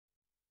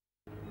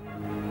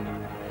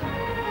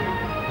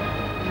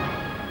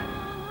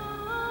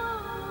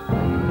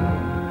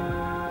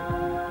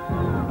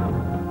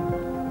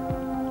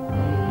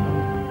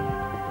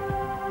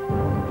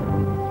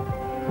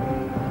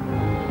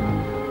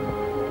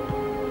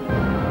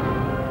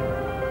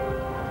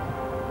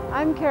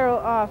I'm Carol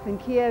Off in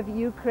Kiev,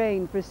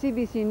 Ukraine, for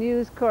CBC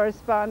News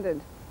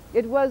correspondent.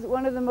 It was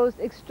one of the most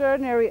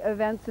extraordinary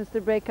events since the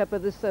breakup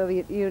of the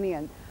Soviet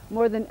Union.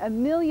 More than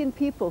 1 million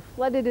people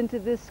flooded into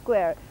this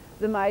square,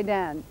 the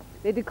Maidan.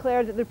 They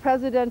declared that the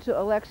presidential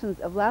elections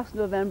of last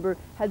November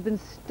had been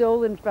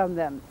stolen from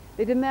them.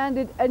 They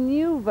demanded a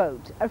new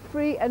vote, a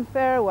free and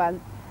fair one,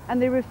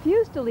 and they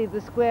refused to leave the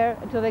square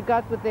until they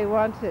got what they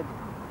wanted.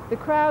 The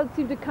crowd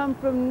seemed to come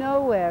from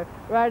nowhere,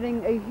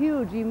 riding a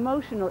huge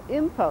emotional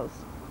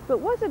impulse. But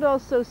was it all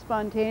so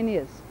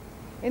spontaneous?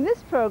 In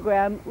this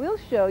program, we'll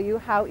show you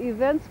how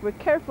events were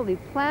carefully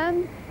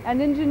planned and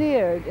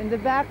engineered in the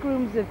back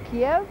rooms of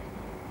Kiev,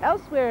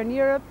 elsewhere in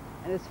Europe,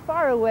 and as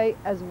far away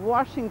as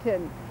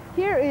Washington.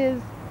 Here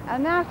is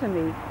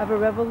Anatomy of a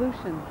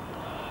Revolution.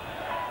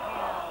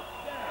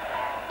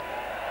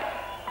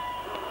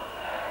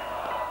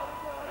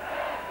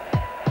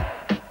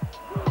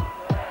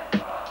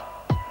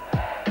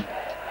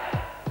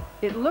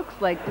 It looks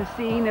like the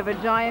scene of a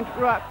giant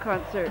rock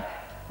concert,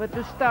 but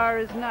the star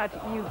is not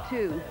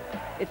U2,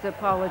 it's a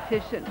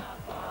politician.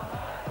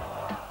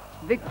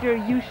 Victor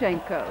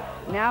Yushchenko,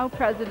 now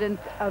president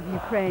of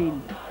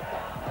Ukraine.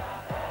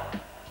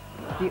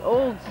 The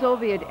old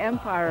Soviet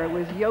empire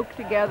was yoked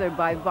together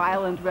by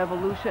violent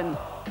revolution.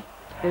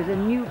 There's a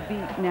new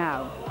beat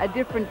now, a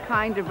different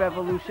kind of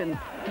revolution.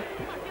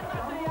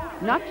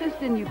 Not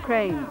just in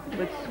Ukraine,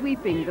 but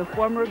sweeping the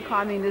former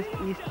communist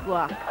East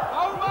Bloc.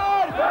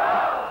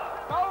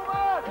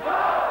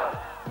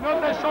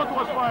 Not a shot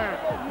was fired,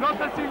 not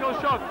a single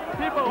shot.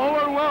 People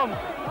overwhelmed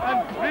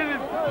and really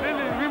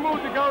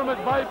removed the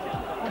government by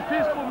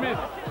peaceful means.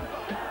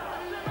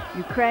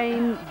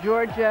 Ukraine,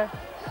 Georgia,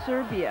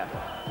 Serbia.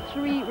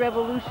 3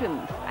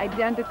 revolutions,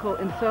 identical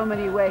in so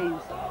many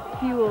ways,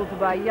 fueled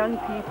by young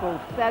people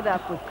fed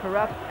up with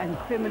corrupt and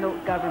criminal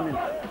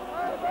governments.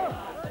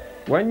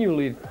 When you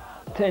live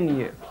 10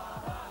 years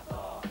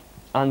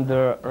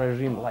under a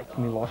regime like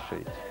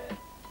Milosevic,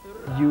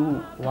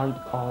 you want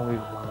only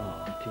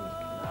one thing,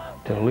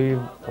 to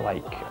live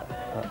like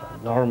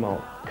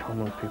normal,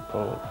 common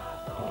people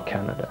in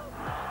Canada.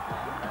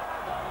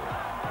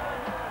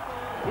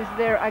 Is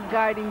there a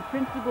guiding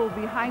principle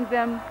behind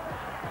them,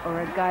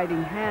 or a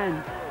guiding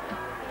hand?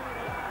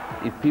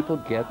 If people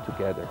get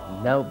together,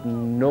 now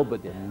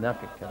nobody and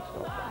nothing can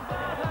stop them.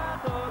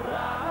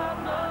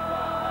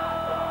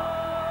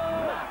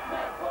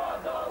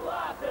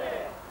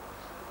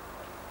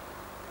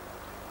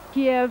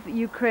 Kiev,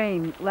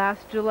 Ukraine,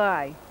 last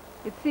July.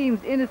 It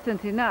seems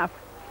innocent enough.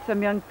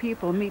 Some young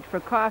people meet for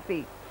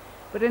coffee.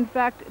 But in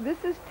fact,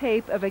 this is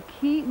tape of a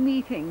key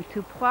meeting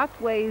to plot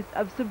ways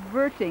of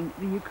subverting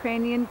the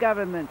Ukrainian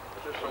government.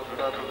 The official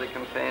start of the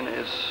campaign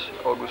is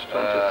August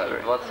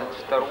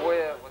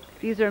 23rd.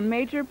 These are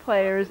major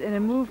players in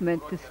a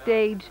movement to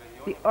stage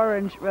the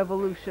Orange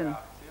Revolution.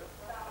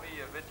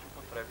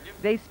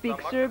 They speak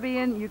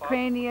Serbian,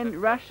 Ukrainian,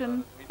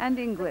 Russian, and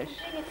English.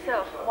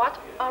 Itself, what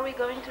are we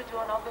going to do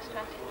on August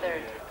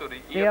 23rd?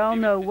 They all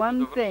know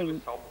one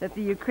thing, that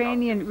the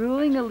Ukrainian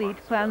ruling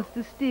elite plans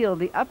to steal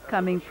the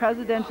upcoming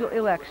presidential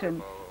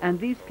election, and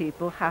these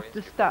people have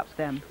to stop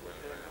them.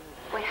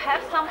 We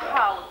have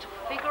somehow to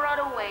figure out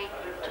a way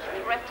to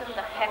threaten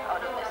the heck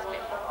out of these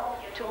people,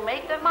 to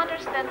make them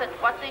understand that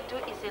what they do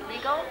is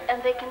illegal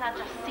and they cannot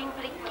just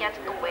simply get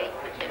away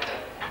with it.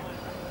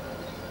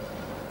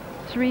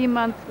 3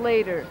 months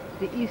later,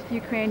 the East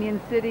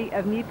Ukrainian city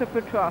of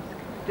Dnipropetrovsk,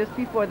 just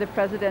before the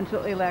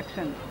presidential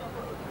election.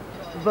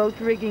 Vote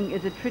rigging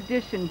is a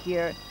tradition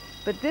here,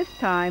 but this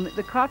time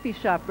the coffee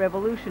shop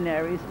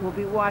revolutionaries will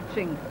be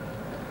watching.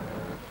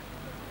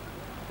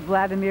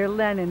 Vladimir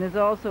Lenin is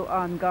also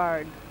on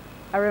guard,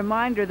 a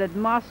reminder that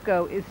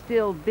Moscow is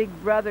still Big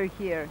Brother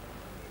here.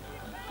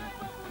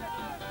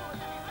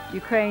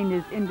 Ukraine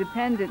is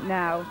independent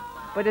now,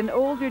 but an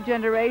older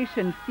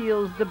generation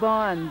feels the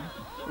bond,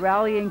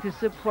 rallying to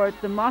support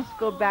the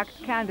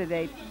Moscow-backed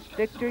candidate,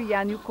 Viktor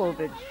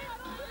Yanukovych.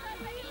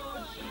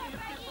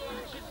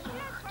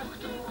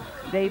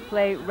 They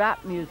play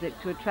rap music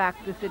to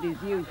attract the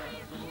city's youth.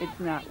 It's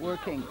not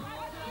working.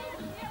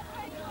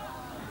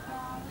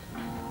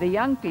 The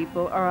young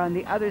people are on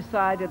the other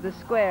side of the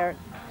square,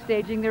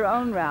 staging their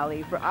own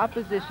rally for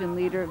opposition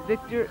leader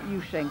Victor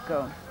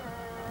Yushchenko.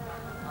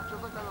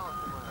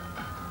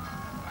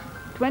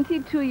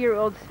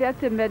 22-year-old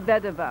Sveta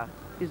Medvedeva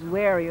is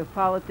wary of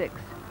politics.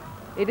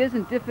 It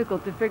isn't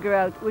difficult to figure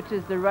out which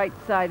is the right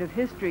side of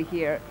history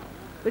here,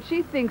 but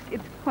she thinks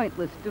it's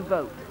pointless to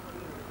vote.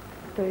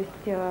 Those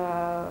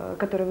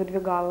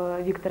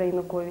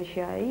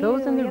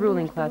in the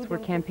ruling class were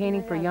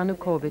campaigning for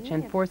Yanukovych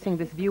and forcing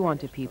this view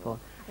onto people.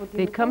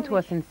 They'd come to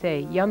us and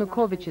say,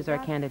 Yanukovych is our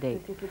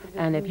candidate,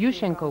 and if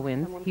Yushchenko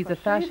wins, he's a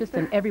fascist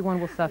and everyone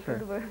will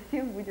suffer.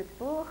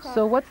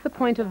 So what's the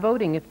point of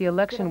voting if the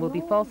election will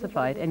be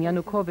falsified and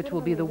Yanukovych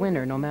will be the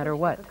winner no matter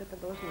what?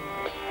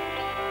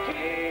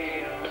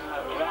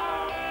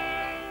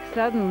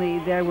 Suddenly,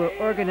 there were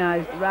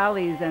organized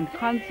rallies and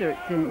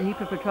concerts in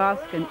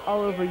Dnipropetrovsk and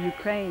all over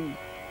Ukraine,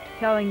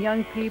 telling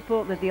young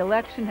people that the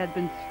election had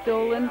been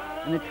stolen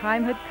and the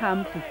time had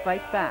come to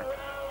fight back.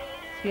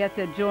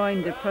 Sveta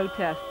joined the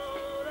protests.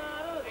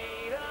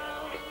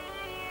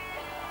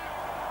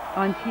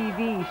 On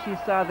TV, she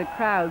saw the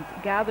crowds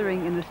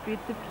gathering in the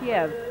streets of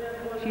Kiev.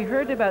 She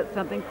heard about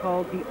something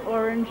called the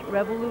Orange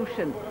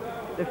Revolution.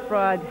 The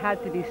fraud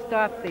had to be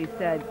stopped, they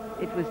said.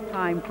 It was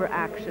time for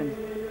action.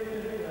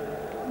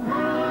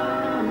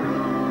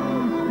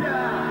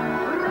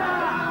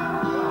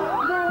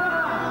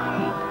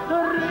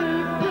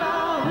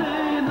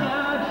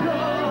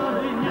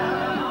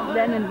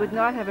 Lenin would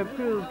not have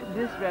approved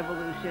this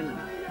revolution.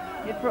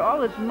 Yet for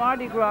all its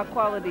Mardi Gras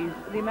qualities,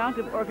 the amount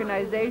of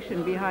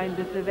organization behind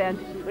this event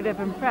would have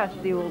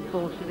impressed the old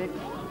Bolsheviks.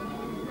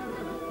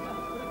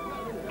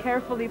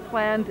 Carefully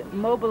planned,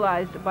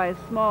 mobilized by a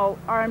small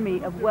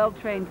army of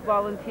well-trained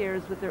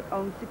volunteers with their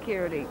own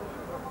security.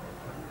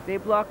 They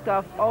blocked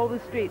off all the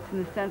streets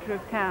in the center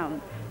of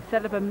town,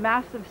 set up a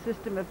massive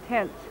system of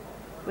tents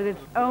with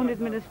its own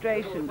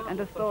administration and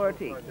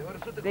authority.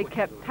 They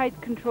kept tight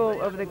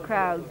control over the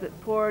crowds that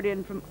poured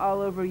in from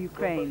all over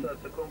Ukraine.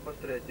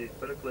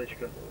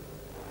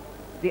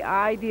 The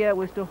idea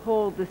was to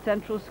hold the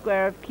central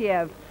square of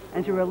Kiev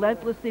and to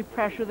relentlessly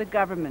pressure the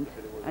government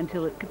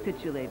until it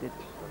capitulated.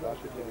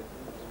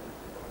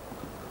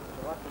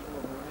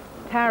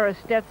 Taras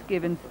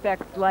Stetskiv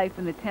inspects life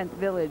in the tent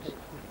village.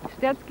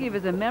 Stetskiv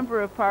is a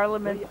member of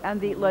parliament and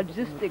the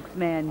logistics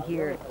man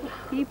here.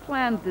 He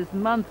planned this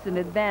months in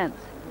advance,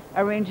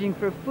 arranging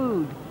for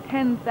food,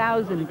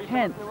 10,000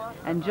 tents,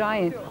 and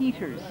giant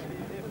heaters.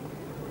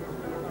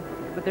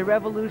 But the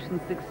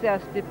revolution's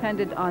success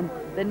depended on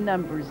the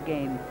numbers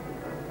game.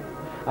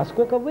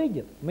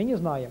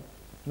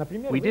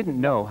 We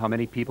didn't know how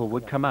many people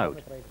would come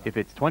out. If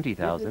it's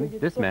 20,000,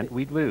 this meant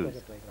we'd lose.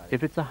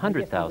 If it's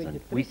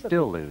 100,000, we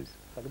still lose.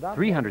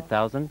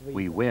 300,000,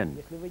 we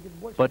win.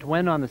 But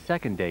when on the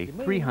second day,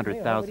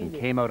 300,000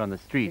 came out on the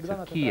streets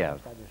of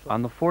Kiev,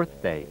 on the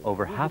fourth day,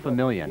 over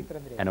 500,000,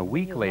 and a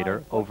week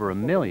later, over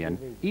 1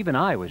 million, even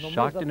I was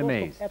shocked and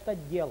amazed.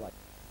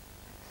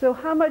 So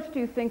how much do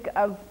you think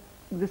of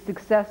the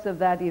success of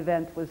that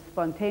event was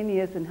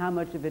spontaneous and how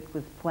much of it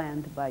was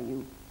planned by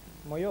you?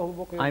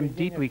 I'm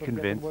deeply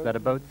convinced that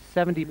about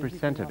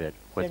 70% of it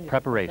was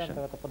preparation.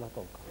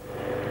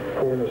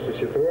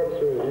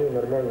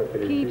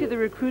 Key to the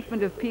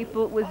recruitment of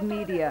people was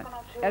media.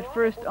 At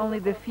first, only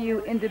the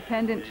few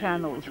independent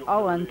channels,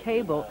 all on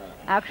cable,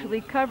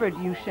 actually covered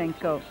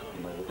Yushchenko.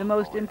 The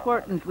most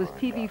important was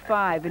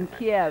TV5 in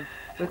Kiev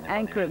with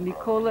anchor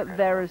Mykola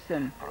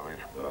Veresin.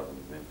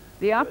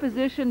 The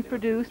opposition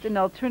produced an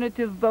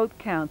alternative vote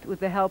count with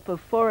the help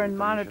of foreign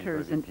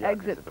monitors and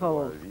exit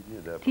polls.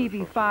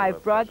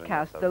 TV5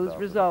 broadcast those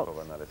results.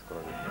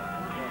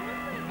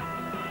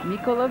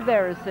 Mykola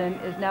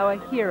Veresin is now a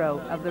hero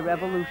of the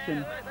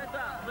revolution.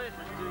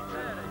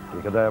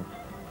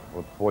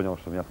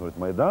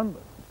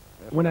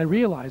 When I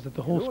realized that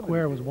the whole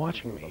square was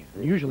watching me,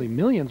 usually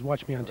millions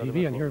watch me on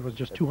TV, and here it was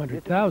just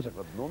 200,000.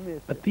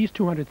 But these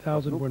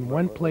 200,000 were in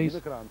one place,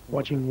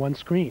 watching one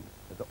screen.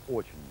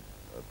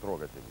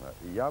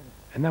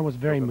 And that was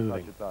very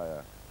moving.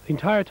 The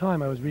entire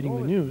time I was reading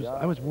the news,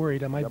 I was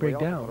worried I might break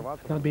down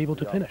and not be able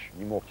to finish.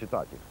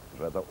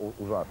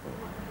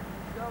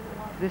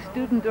 The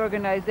student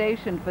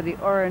organization for the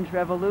Orange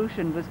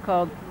Revolution was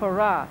called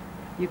Pora,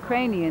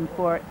 Ukrainian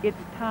for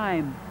It's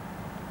Time.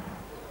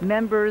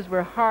 Members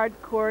were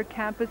hardcore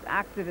campus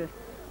activists,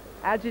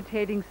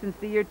 agitating since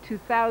the year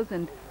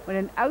 2000 when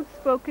an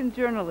outspoken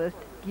journalist,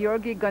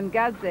 Georgi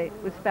Kandaleki,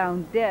 was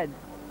found dead,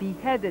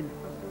 beheaded.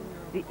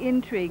 The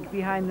intrigue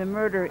behind the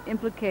murder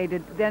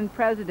implicated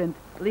then-President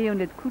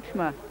Leonid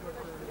Kuchma.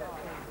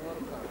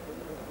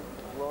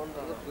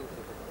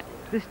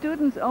 The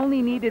students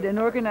only needed an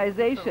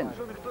organization.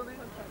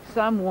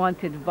 Some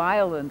wanted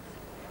violence,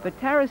 but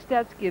Taras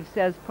Stetskiv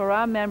says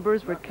Pora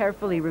members were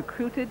carefully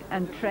recruited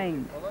and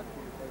trained.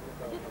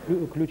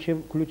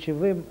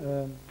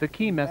 The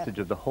key message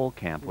of the whole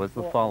camp was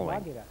the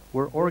following: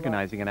 we're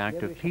organizing an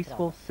act of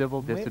peaceful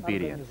civil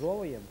disobedience.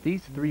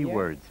 These three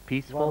words,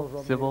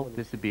 peaceful civil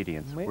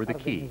disobedience, were the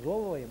key.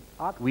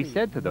 We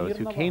said to those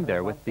who came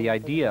there with the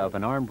idea of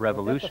an armed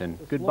revolution,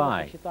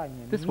 goodbye.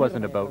 This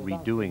wasn't about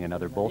redoing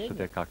another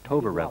Bolshevik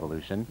October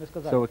revolution,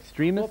 so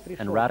extremists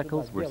and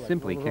radicals were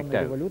simply kicked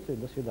out.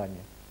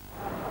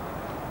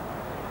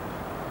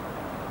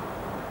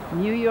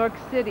 New York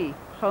City,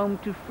 home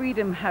to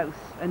Freedom House,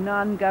 a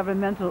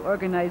non-governmental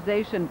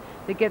organization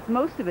that gets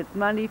most of its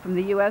money from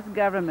the U.S.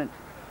 government.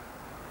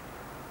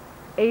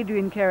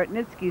 Adrian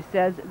Karatnitsky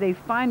says they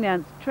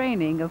finance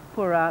training of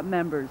Pora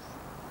members.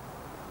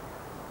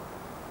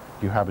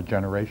 You have a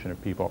generation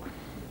of people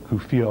who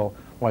feel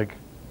like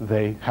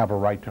they have a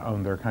right to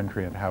own their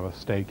country and have a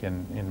stake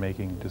in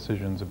making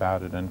decisions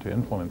about it and to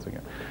influencing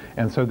it.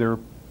 And so they're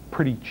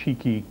pretty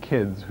cheeky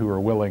kids who are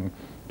willing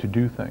to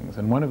do things.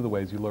 And one of the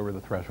ways you lower the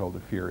threshold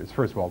of fear is,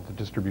 first of all, the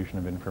distribution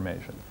of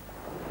information.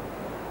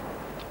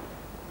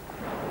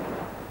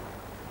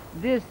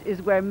 This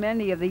is where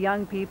many of the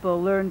young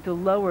people learn to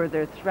lower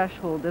their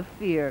threshold of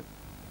fear.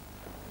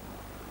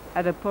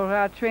 At a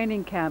Pora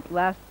training camp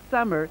last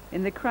summer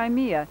in the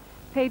Crimea,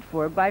 paid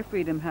for by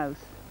Freedom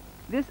House.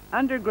 This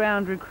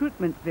underground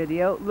recruitment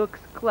video looks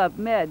Club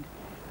Med,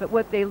 but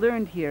what they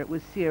learned here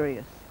was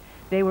serious.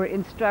 They were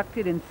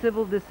instructed in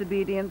civil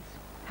disobedience,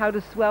 how to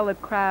swell a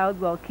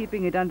crowd while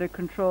keeping it under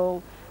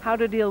control, how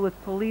to deal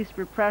with police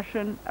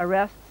repression,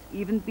 arrests,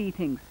 even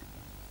beatings.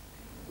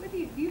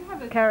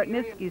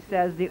 Karatnitsky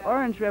says the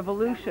Orange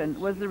Revolution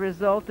was the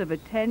result of a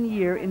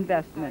 10-year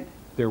investment.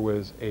 There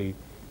was a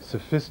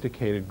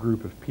sophisticated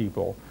group of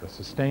people to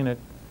sustain it,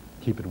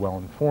 keep it well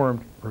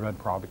informed, prevent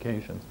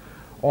provocations.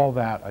 All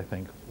that, I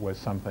think, was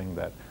something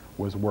that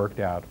was worked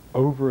out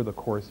over the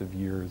course of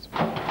years.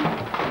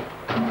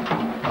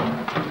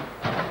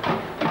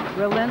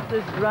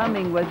 Relentless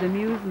drumming was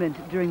amusement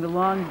during the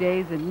long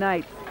days and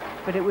nights,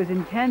 but it was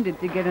intended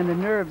to get on the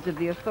nerves of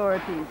the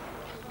authorities.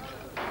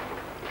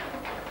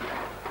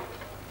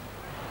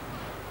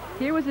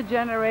 Here was a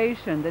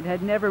generation that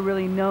had never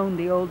really known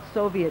the old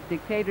Soviet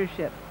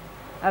dictatorship,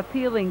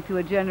 appealing to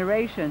a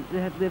generation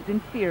that had lived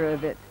in fear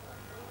of it.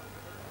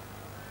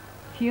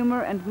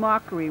 Humor and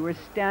mockery were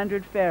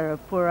standard fare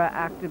of Pura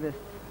activists,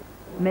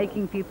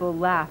 making people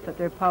laugh at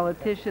their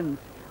politicians,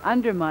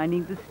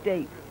 undermining the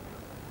state.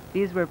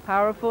 These were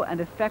powerful and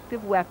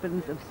effective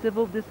weapons of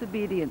civil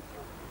disobedience,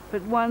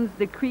 but ones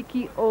the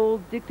creaky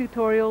old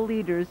dictatorial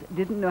leaders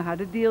didn't know how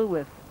to deal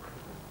with.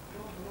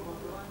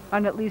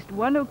 On at least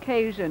one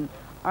occasion,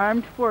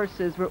 armed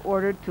forces were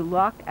ordered to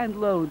lock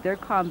and load their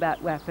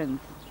combat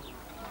weapons.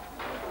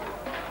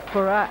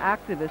 Pura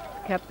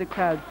activists kept the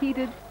crowd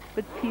heated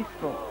but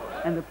peaceful,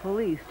 and the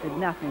police did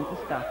nothing to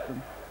stop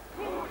them.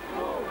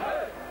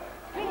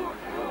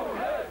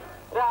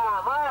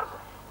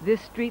 This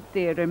street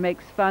theater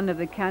makes fun of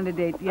the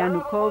candidate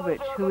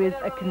Yanukovych, who is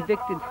a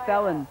convicted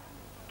felon.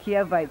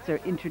 Kievites are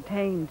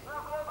entertained.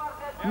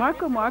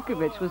 Marko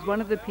Marcovic was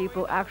one of the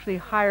people actually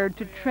hired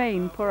to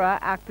train Pura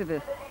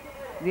activists.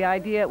 The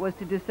idea was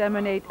to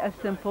disseminate a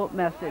simple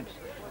message,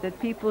 that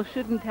people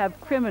shouldn't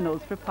have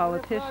criminals for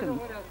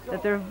politicians,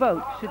 that their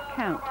vote should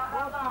count.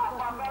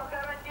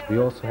 We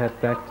also had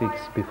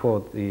tactics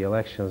before the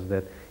elections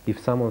that if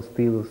someone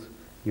steals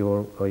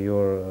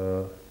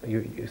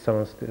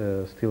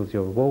steals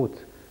your vote,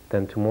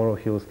 then tomorrow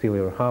he will steal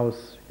your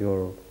house,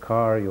 your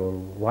car, your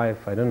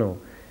wife, I don't know.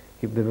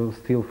 They will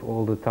steal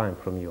all the time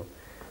from you.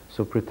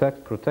 So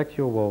protect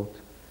your vote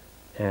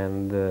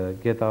and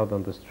get out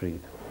on the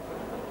street.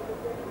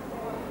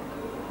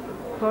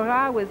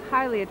 Pura was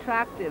highly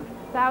attractive.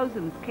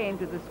 Thousands came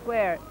to the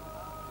square.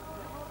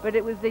 But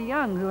it was the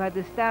young who had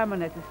the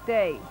stamina to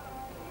stay.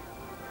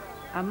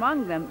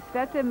 Among them,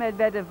 Sveta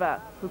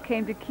Medvedeva, who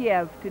came to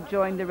Kiev to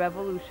join the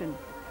revolution.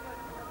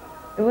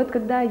 When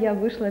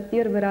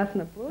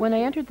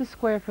I entered the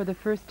square for the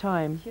first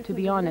time, to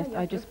be honest,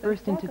 I just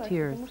burst into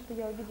tears.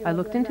 I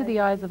looked into the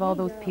eyes of all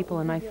those people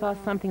and I saw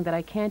something that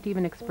I can't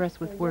even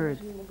express with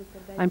words.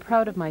 I'm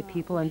proud of my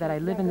people and that I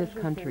live in this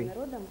country.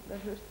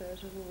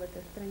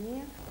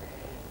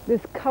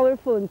 This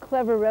colorful and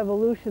clever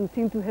revolution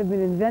seemed to have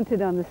been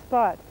invented on the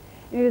spot.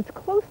 And it's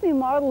closely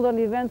modeled on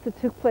events that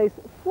took place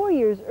 4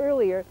 years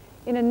earlier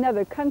in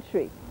another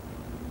country.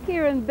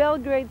 Here in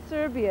Belgrade,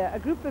 Serbia, a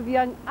group of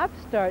young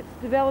upstarts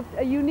developed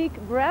a unique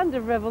brand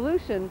of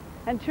revolution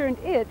and turned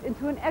it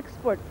into an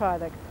export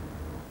product.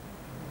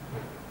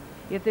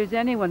 If there's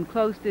anyone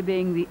close to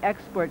being the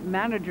export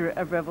manager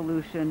of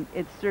revolution,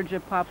 it's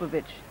Sergiy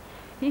Popovich.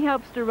 He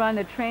helps to run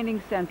a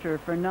training center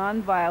for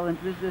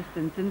nonviolent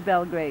resistance in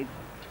Belgrade.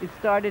 It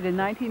started in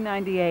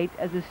 1998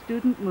 as a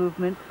student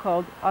movement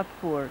called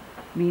Otpor,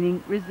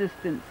 meaning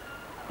resistance,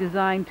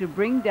 designed to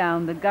bring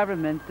down the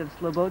government of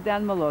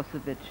Slobodan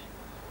Milosevic.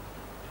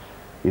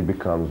 It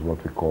becomes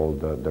what we call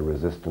the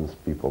resistance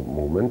people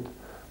movement,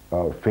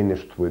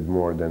 finished with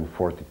more than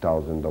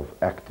 40,000 of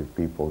active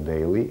people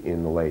daily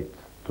in the late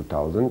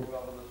 2000.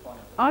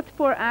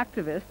 Otpor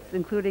activists,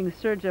 including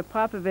Sergiy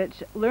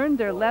Popovich, learned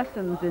their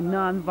lessons in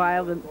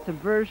nonviolent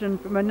subversion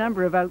from a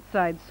number of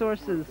outside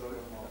sources.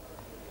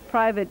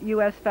 Private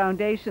U.S.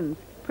 foundations,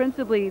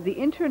 principally the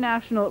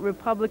International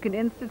Republican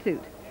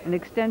Institute, an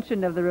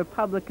extension of the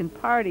Republican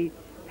Party,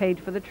 paid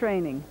for the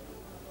training.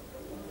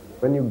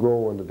 When you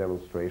go on the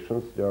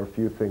demonstrations, there are a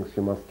few things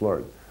you must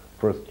learn.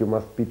 First, you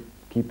must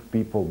keep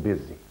people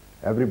busy.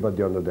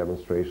 Everybody on the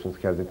demonstrations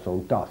has its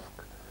own task.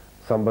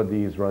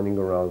 Somebody is running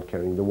around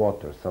carrying the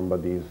water.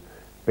 Somebody is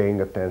paying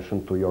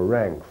attention to your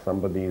rank.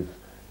 Somebody is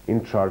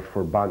in charge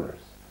for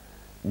banners.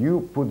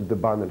 You put the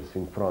banners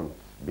in front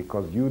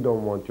because you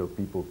don't want your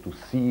people to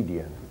see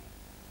the enemy.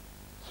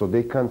 So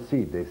they can't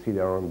see it. They see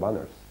their own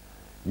banners.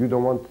 You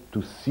don't want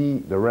to see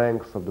the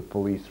ranks of the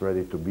police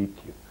ready to beat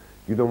you.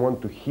 You don't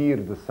want to hear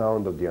the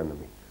sound of the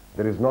enemy.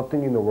 There is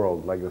nothing in the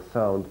world like the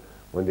sound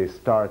when they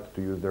start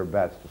to use their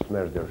bats to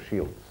smash their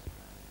shields.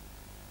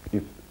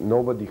 If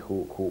nobody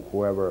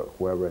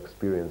whoever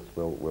experienced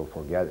will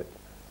forget it.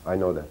 I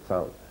know that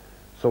sound.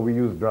 So we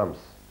use drums.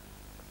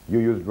 You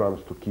use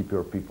drums to keep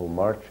your people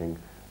marching,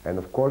 and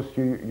of course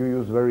you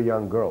use very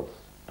young girls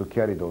to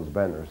carry those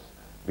banners,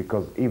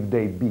 because if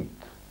they beat,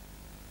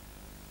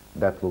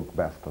 that looks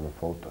best on the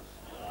photos.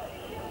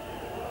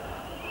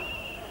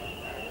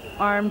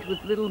 Armed with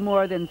little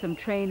more than some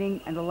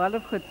training and a lot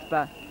of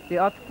chutzpah, the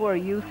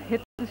Otpor youth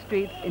hit the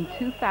streets in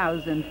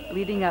 2000,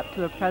 leading up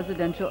to a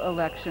presidential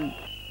election.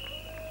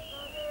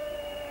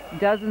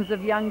 Dozens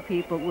of young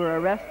people were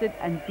arrested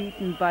and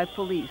beaten by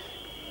police.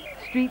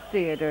 Street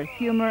theater,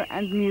 humor,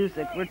 and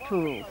music were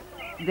tools.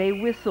 They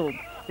whistled,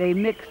 they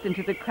mixed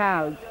into the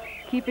crowds,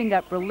 keeping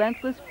up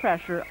relentless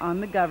pressure on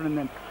the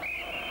government.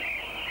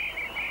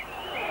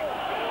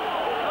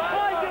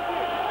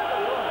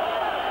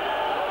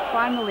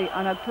 Finally,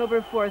 on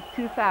October 4th,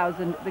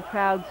 2000, the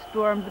crowd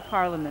stormed the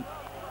parliament.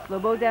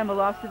 Slobodan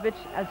Milosevic,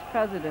 as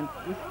president,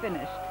 was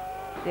finished.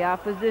 The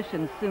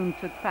opposition soon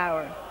took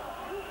power.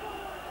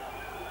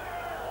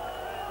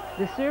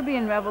 The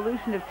Serbian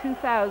Revolution of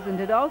 2000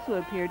 had also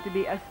appeared to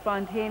be a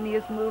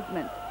spontaneous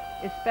movement,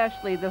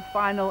 especially the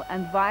final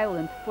and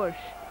violent push.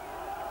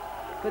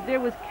 But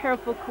there was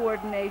careful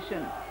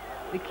coordination.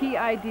 The key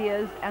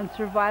ideas and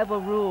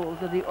survival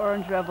rules of the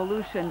Orange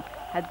Revolution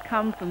had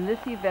come from this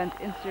event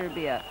in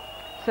Serbia.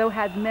 So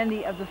had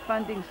many of the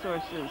funding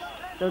sources,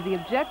 though the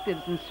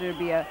objectives in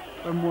Serbia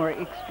were more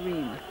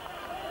extreme.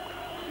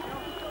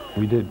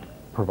 We did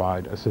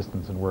provide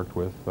assistance and worked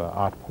with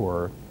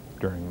Otpor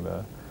during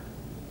the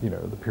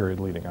period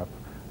leading up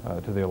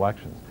to the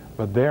elections.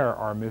 But there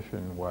our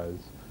mission was,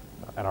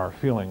 and our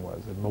feeling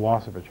was, that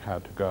Milosevic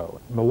had to go.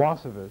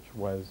 Milosevic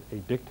was a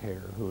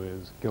dictator who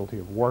is guilty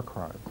of war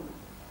crimes.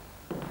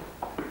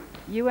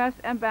 U.S.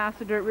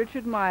 Ambassador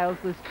Richard Miles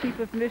was chief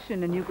of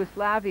mission in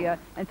Yugoslavia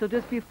until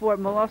just before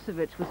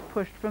Milosevic was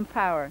pushed from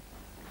power.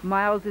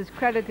 Miles is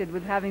credited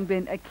with having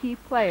been a key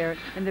player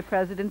in the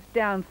president's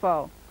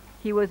downfall.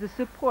 He was a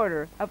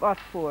supporter of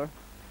Otpor.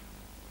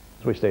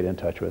 We stayed in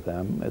touch with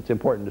them. It's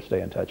important to stay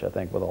in touch, I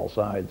think, with all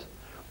sides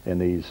in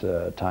these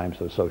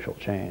times of social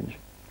change.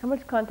 How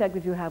much contact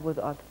did you have with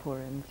Otpor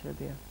in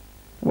Serbia?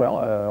 Well,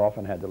 I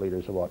often had the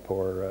leaders of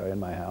Otpor in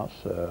my house.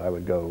 I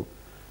would go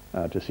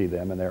to see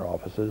them in their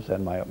offices,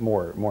 and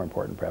more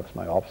important, perhaps,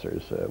 my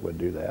officers would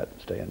do that,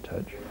 stay in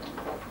touch.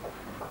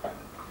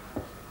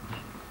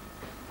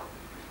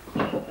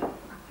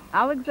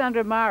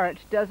 Alexander Maric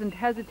doesn't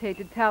hesitate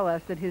to tell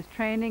us that his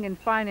training and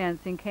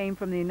financing came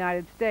from the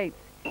United States.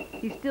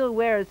 He still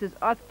wears his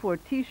Otpor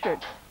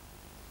t-shirt.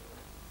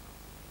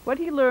 What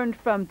he learned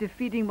from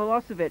defeating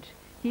Milosevic,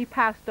 he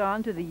passed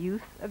on to the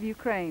youth of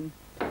Ukraine.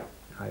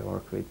 I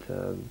work with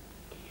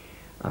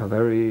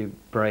very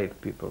brave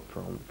people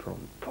from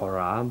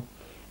Pora,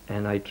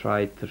 and I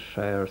try to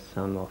share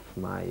some of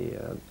my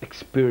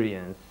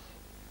experience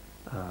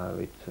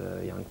with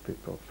young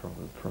people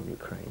from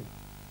Ukraine.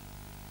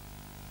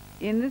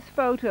 In this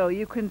photo,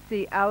 you can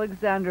see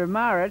Alexander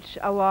Maric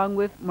along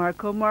with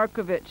Marko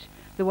Marcovic,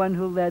 the one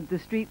who led the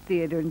street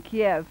theater in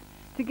Kiev,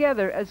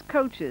 together as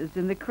coaches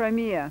in the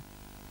Crimea.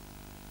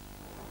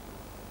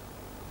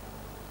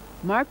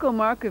 Marko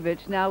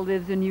Marcovic now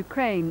lives in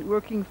Ukraine,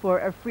 working for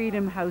a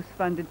Freedom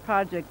House-funded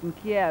project in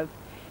Kiev.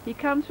 He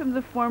comes from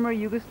the former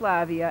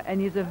Yugoslavia, and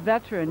he's a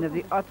veteran of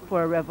the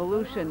Otpor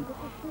Revolution.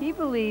 He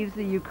believes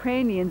the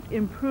Ukrainians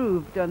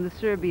improved on the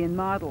Serbian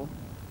model.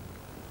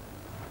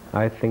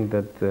 I think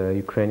that the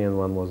Ukrainian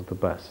one was the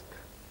best.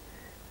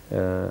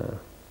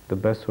 The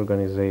best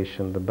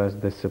organization, the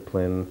best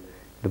discipline,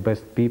 the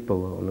best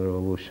people on the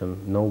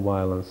revolution, no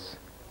violence.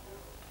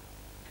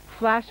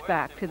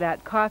 Flashback to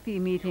that coffee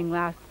meeting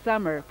last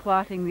summer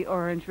plotting the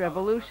Orange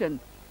Revolution.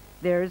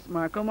 There's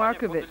Marko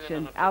Marcovic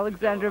and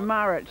Alexander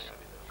Maric.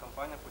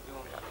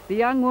 The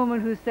young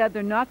woman who said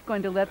they're not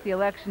going to let the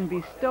election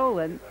be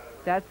stolen,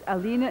 that's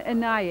Alina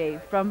Inaye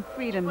from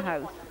Freedom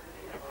House.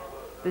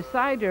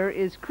 Beside her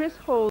is Chris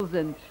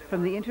Holzen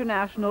from the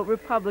International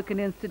Republican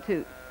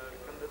Institute.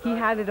 He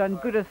had it on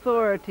good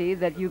authority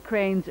that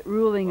Ukraine's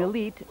ruling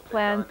elite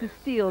planned to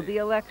steal the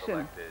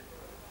election.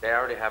 They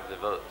already have the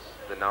votes,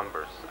 the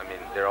numbers. I mean,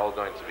 they're all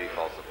going to be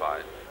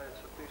falsified.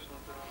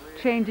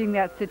 Changing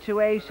that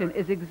situation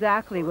is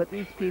exactly what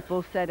these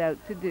people set out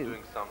to do.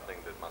 Doing something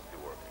that must be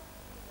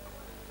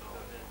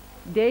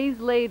working.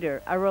 Days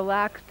later, a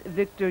relaxed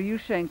Victor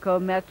Yushchenko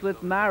met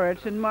with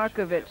Maric and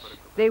Markovic.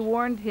 They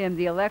warned him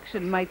the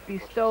election might be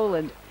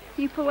stolen.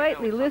 He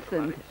politely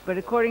listened, but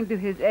according to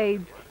his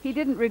aides, he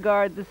didn't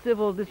regard the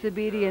civil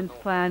disobedience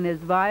plan as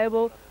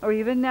viable or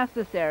even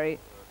necessary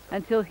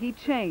until he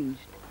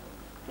changed.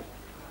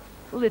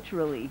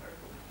 Literally.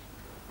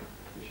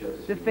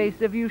 The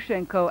face of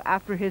Yushchenko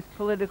after his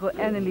political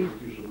enemies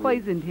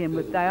poisoned him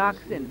with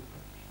dioxin.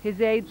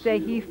 His aides say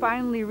he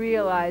finally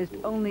realized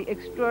only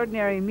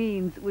extraordinary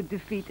means would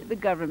defeat the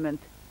government.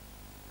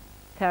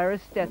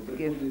 Taras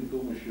Stetskiv.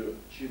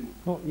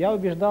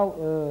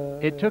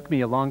 It took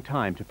me a long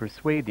time to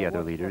persuade the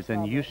other leaders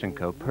and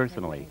Yushchenko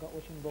personally.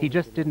 He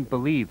just didn't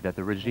believe that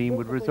the regime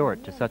would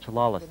resort to such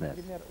lawlessness.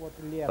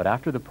 But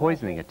after the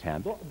poisoning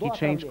attempt, he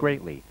changed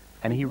greatly,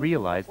 and he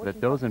realized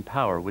that those in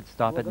power would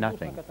stop at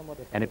nothing,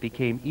 and it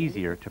became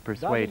easier to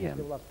persuade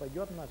him.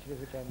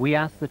 We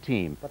asked the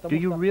team, do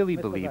you really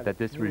believe that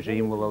this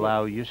regime will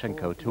allow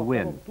Yushchenko to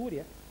win?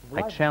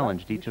 I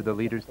challenged each of the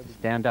leaders to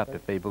stand up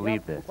if they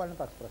believed this.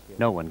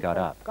 No one got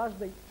up.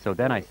 So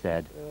then I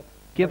said,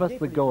 give us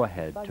the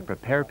go-ahead to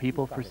prepare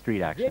people for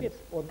street actions,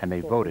 and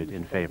they voted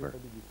in favor.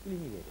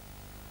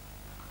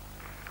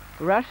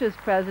 Russia's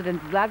President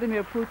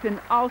Vladimir Putin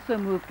also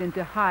moved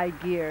into high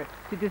gear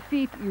to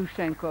defeat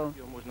Yushchenko.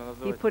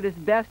 He put his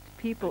best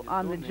people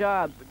on the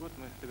job.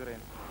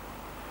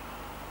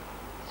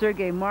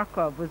 Sergei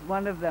Markov was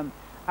one of them,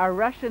 a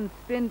Russian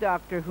spin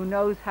doctor who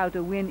knows how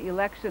to win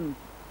elections.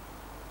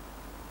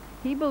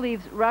 He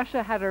believes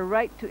Russia had a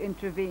right to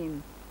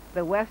intervene.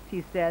 The West,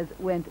 he says,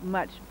 went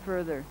much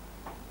further.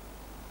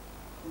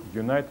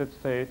 United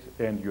States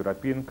and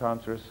European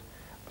countries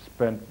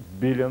spent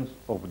billions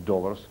of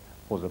dollars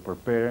for the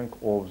preparing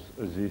of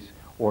this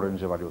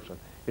Orange Revolution.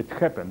 It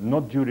happened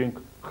not during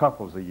half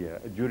of the year.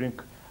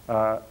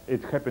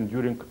 It happened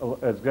during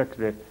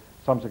exactly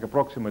something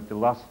approximately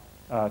last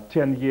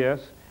 10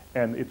 years,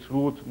 and it's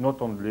root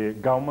not only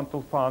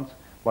governmental funds,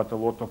 but a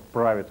lot of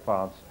private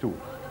funds too.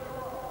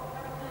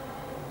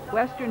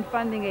 Western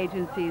funding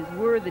agencies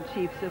were the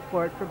chief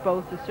support for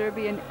both the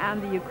Serbian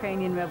and the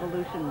Ukrainian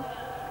revolutions.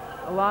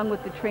 Along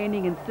with the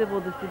training in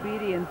civil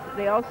disobedience,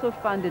 they also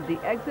funded the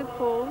exit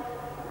polls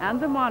and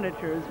the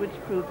monitors which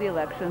proved the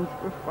elections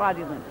were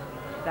fraudulent.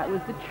 That was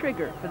the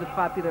trigger for the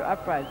popular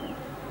uprising.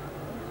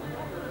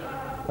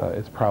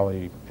 It's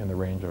probably in the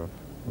range of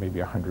maybe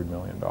 $100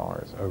 million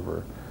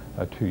over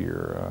a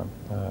two-year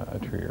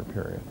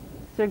period.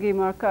 Sergei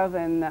Markov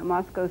in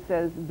Moscow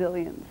says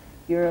billions.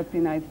 Europe, the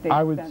United States.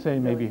 I would say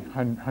maybe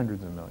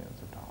hundreds of millions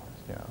of dollars.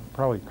 Yeah,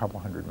 probably a couple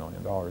 $100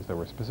 million that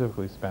were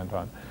specifically spent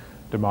on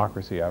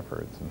democracy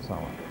efforts and so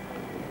on.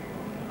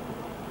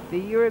 The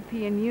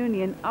European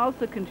Union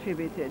also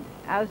contributed,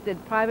 as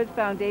did private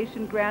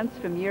foundation grants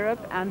from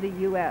Europe and the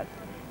U.S.,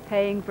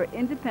 paying for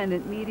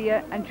independent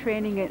media and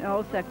training in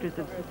all sectors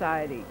of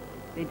society.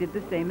 They did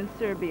the same in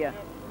Serbia.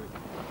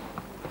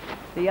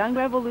 The young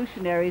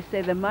revolutionaries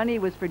say the money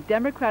was for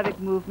democratic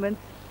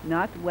movements,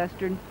 not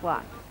Western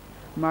plots.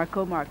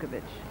 Marko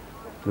Marcovic.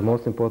 The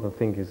most important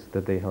thing is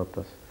that they helped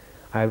us.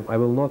 I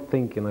will not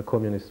think in a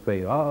communist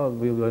way, oh,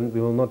 we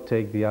will not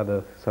take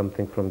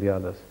something from the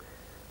others.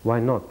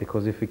 Why not?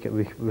 Because if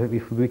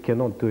we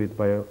cannot do it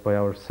by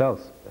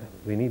ourselves,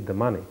 we need the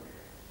money.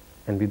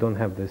 And we don't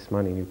have this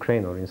money in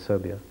Ukraine or in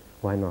Serbia.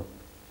 Why not?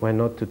 Why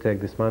not to take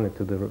this money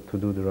to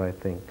do the right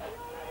thing?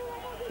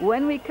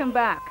 When we come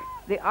back,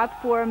 the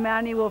Otpor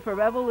Manual for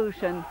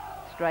Revolution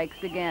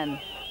strikes again.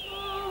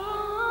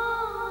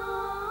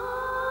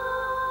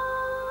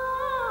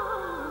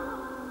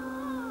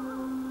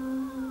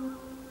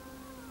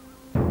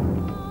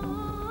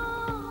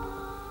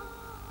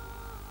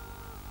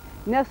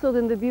 Nestled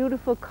in the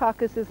beautiful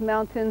Caucasus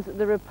Mountains,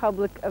 the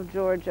Republic of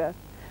Georgia.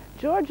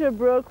 Georgia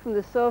broke from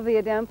the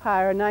Soviet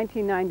Empire in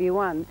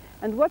 1991,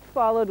 and what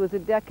followed was a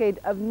decade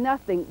of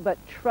nothing but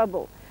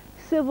trouble.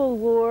 Civil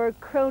war,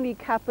 crony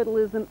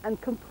capitalism,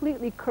 and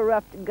completely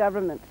corrupt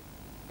government.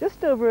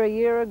 Just over a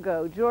year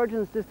ago,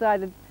 Georgians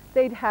decided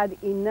they'd had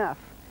enough.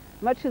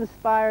 Much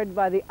inspired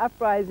by the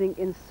uprising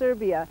in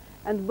Serbia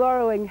and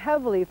borrowing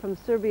heavily from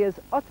Serbia's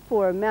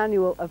Otpor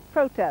Manual of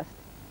Protest,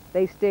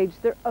 they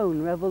staged their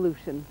own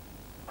revolution.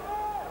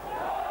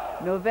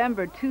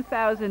 November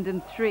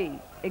 2003,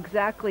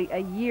 exactly a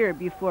year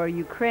before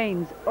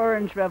Ukraine's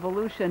Orange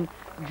Revolution,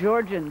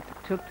 Georgians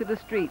took to the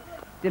streets,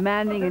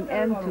 demanding an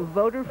end to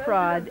voter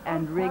fraud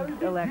and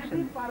rigged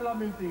elections.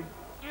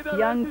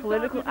 Young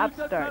political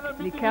upstart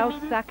Mikhail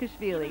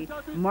Saakashvili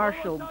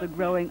marshaled the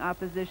growing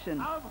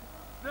opposition.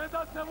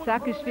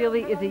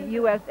 Saakashvili is a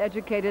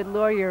U.S.-educated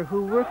lawyer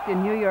who worked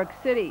in New York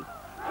City.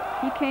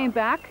 He came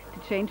back to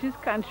change his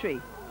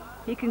country.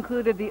 He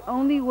concluded the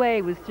only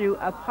way was through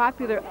a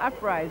popular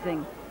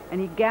uprising,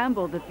 and he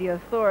gambled that the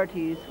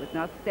authorities would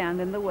not stand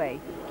in the way.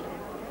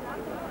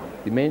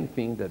 The main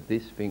thing that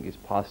this thing is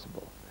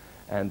possible,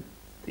 and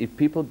if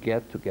people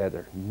get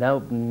together,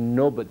 now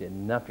nobody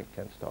and nothing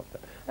can stop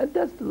them. And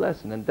that's the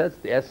lesson, and that's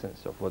the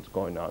essence of what's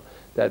going on.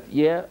 That,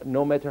 yeah,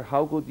 no matter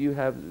how good you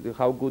have,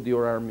 how good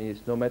your army is,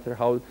 no matter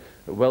how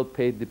well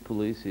paid the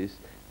police is,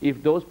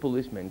 if those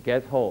policemen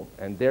get home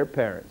and their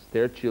parents,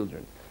 their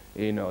children,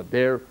 you know,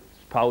 their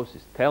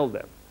spouses tell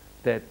them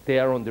that they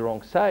are on the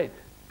wrong side,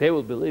 they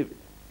will believe it.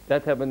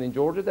 That happened in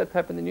Georgia, that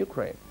happened in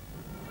Ukraine.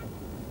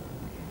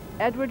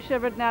 Edward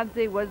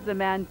Shevardnadze was the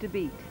man to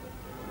beat.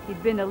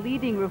 He'd been a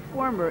leading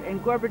reformer in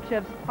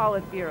Gorbachev's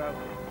Politburo.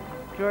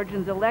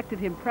 Georgians elected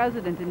him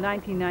president in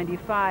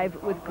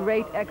 1995 with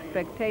great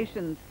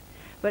expectations.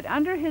 But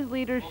under his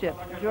leadership,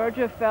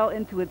 Georgia fell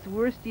into its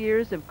worst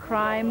years of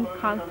crime,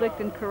 conflict,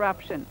 and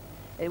corruption.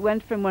 It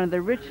went from one of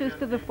the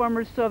richest of the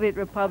former Soviet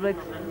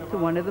republics to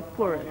one of the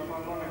poorest.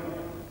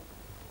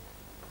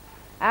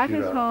 At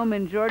his home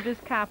in Georgia's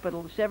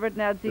capital,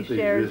 Shevardnadze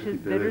shares his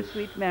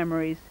bittersweet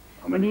memories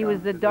when he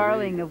was the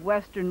darling of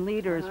Western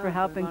leaders for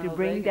helping to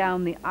bring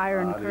down the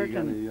Iron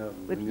Curtain,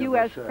 with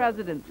U.S.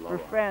 presidents for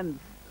friends.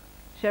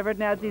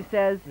 Shevardnadze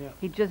says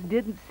he just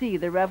didn't see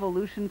the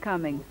revolution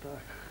coming.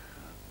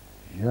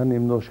 I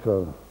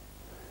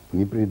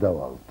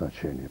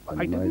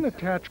didn't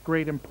attach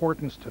great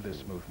importance to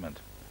this movement.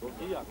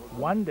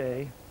 One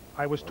day,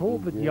 I was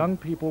told that young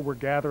people were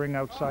gathering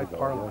outside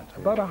Parliament,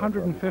 about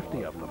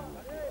 150 of them.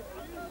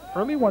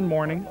 Early one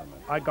morning,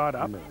 I got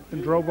up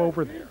and drove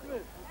over there.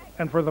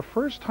 And for the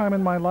first time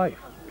in my life,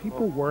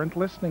 people weren't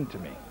listening to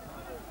me.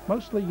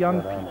 Mostly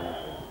young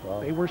people.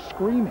 They were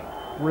screaming,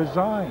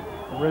 resign,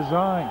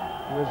 resign,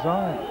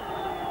 resign.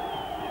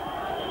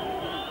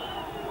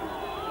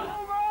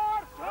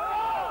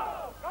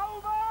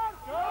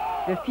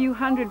 The few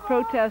hundred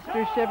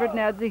protesters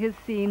Shevardnadze has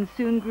seen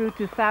soon grew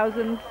to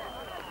thousands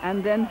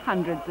and then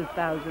hundreds of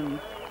thousands.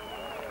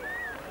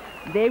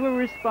 They were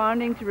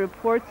responding to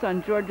reports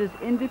on Georgia's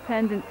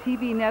independent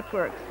TV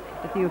networks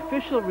that the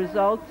official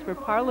results for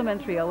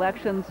parliamentary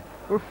elections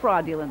were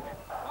fraudulent.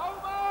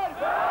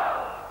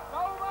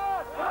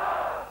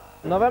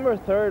 November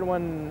 3rd,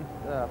 when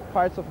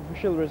parts of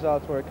official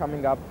results were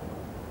coming up,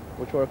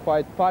 which were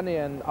quite funny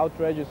and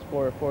outrageous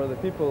for the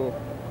people,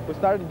 we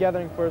started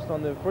gathering first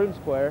on the Freedom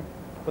Square,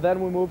 but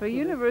then we moved... For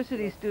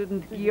university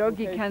student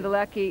Georgi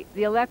Kandaleki,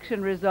 the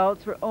election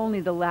results were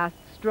only the last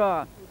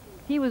straw.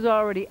 He was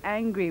already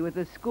angry with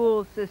the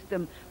school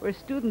system where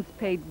students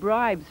paid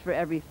bribes for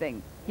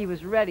everything. He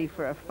was ready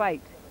for a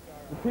fight.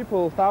 The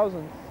people,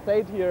 thousands,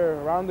 stayed here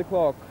around the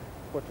clock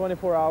for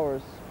 24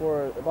 hours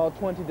for about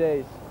 20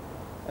 days.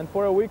 And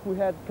for a week we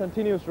had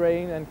continuous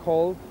rain and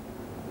cold,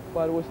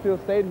 but we still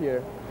stayed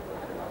here.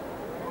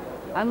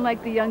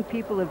 Unlike the young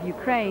people of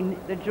Ukraine,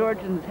 the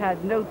Georgians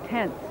had no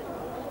tents,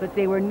 but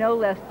they were no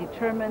less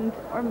determined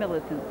or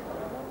militant.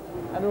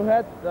 And we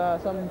had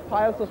some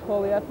piles of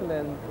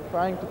polyethylene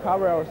trying to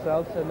cover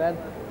ourselves, and then,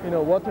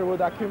 water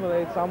would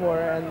accumulate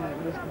somewhere and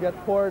just get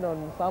poured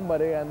on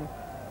somebody, and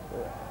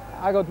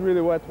I got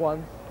really wet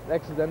once,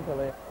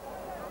 accidentally.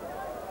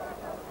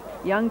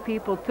 Young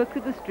people took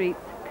to the streets,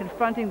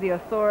 confronting the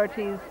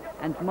authorities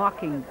and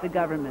mocking the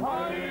government.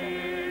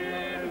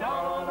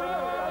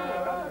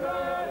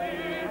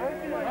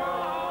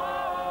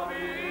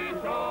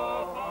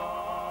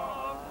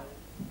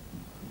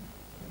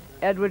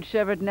 Edward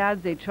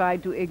Shevardnadze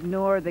tried to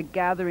ignore the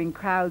gathering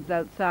crowds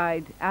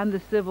outside and the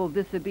civil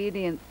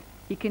disobedience.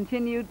 He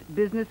continued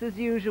business as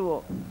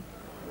usual.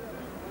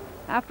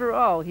 After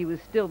all, he was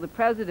still the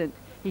president.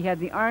 He had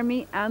the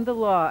army and the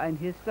law on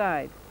his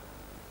side.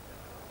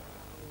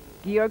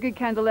 Georgi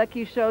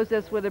Kandaleki shows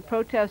us where the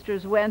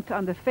protesters went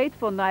on the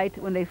fateful night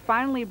when they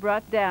finally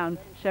brought down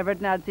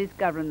Shevardnadze's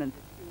government.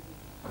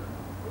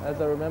 As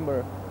I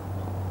remember,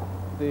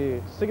 the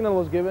signal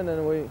was given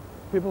and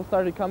people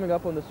started coming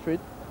up on the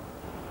street.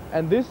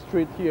 And this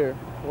street here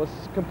was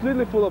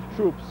completely full of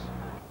troops.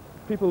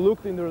 People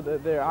looked into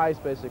their eyes,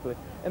 basically,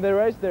 and they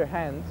raised their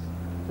hands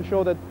to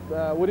show that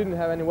we didn't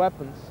have any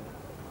weapons.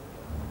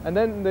 And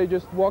then they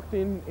just walked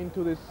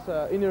into this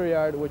inner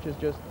yard, which is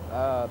just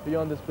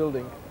beyond this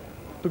building,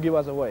 to give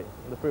us away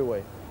on the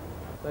freeway.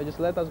 They just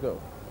let us go.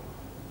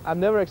 I've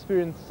never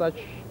experienced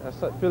such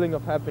a feeling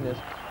of happiness.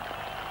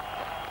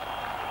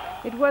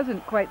 It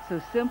wasn't quite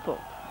so simple.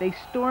 They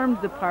stormed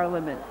the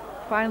parliament,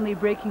 finally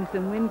breaking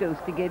some windows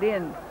to get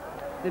in.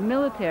 The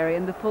military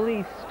and the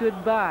police stood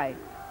by.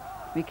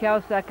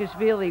 Mikhail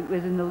Saakashvili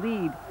was in the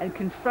lead and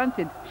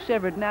confronted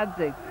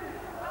Shevardnadze.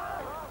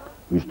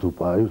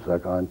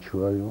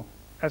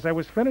 As I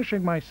was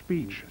finishing my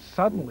speech,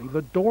 suddenly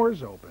the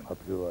doors opened.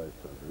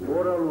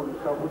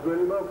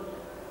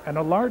 And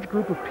a large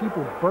group of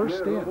people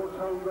burst in.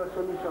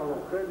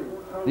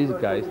 This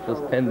guy is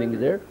still standing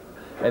there,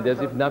 and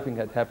as if nothing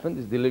had happened,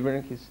 is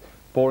delivering his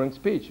boring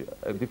speech.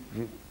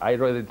 I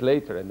read it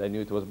later and I knew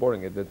it was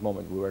boring. At that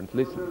moment we weren't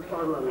listening.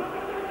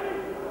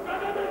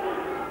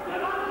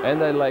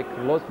 And I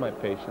lost my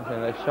patience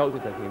and I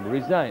shouted at him,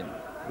 resign,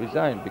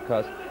 resign,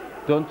 because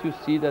don't you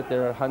see that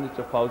there are hundreds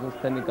of thousands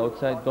standing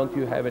outside? Don't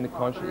you have any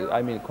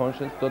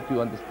conscience? Don't you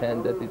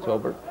understand that it's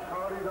over?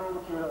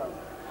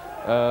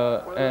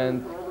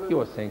 And he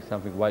was saying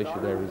something, why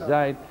should I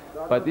resign?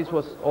 But this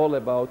was all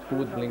about who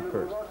would blink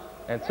first.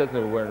 And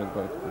certainly we weren't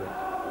going to blink.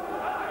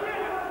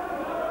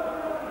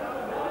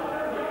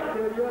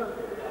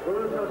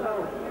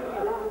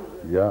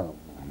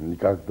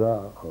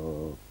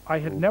 I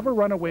had never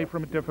run away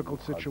from a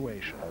difficult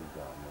situation.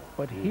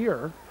 But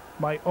here,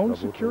 my own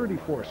security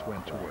force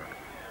went to work.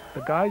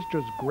 The guys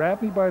just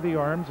grabbed me by the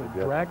arms and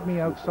dragged me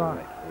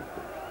outside.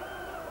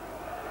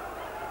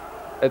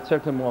 At a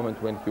certain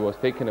moment when he was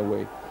taken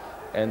away,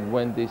 and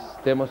when these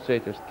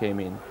demonstrators came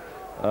in,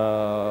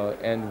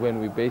 and when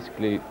we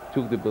basically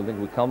took the building,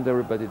 we calmed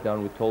everybody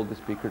down, we told the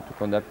speaker to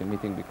conduct a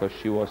meeting because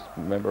she was a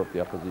member of the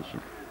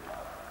opposition.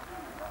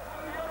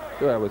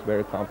 So I was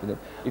very confident.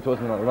 It was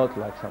not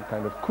like some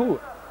kind of coup.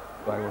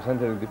 I was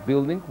entering the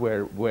building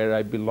where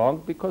I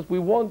belonged because we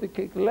won the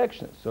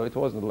elections. So it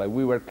wasn't like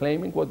we were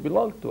claiming what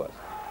belonged to us.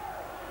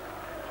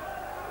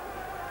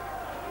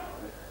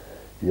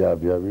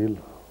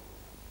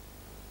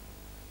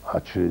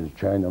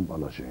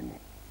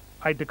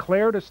 I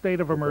declared a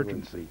state of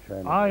emergency.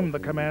 I'm the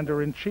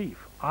commander-in-chief.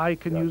 I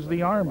can use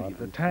the army,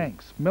 the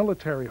tanks,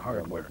 military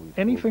hardware,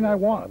 anything I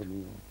want.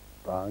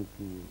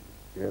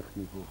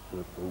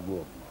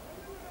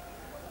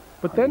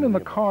 But then in the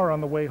car on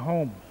the way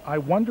home, I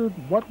wondered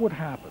what would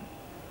happen.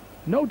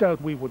 No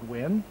doubt we would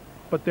win,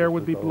 but there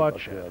would be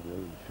bloodshed.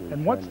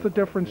 And what's the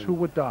difference who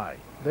would die?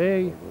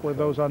 They or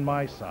those on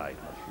my side.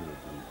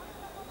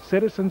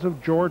 Citizens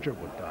of Georgia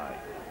would die.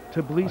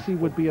 Tbilisi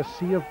would be a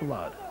sea of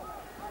blood.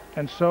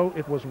 And so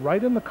it was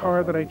right in the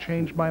car that I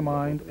changed my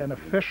mind and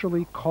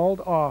officially called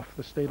off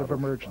the state of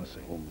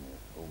emergency.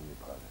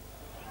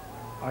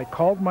 I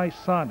called my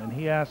son and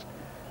he asked,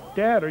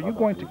 "Dad, are you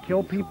going to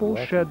kill people,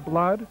 shed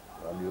blood?"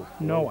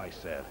 "No," I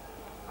said.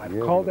 "I've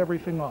called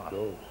everything off.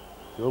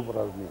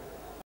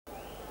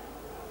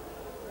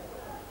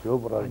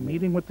 I'm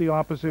meeting with the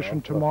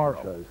opposition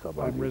tomorrow.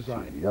 I'm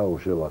resigning."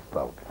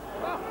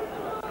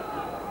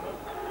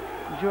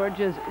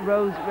 Georgia's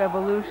Rose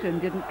Revolution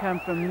didn't come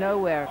from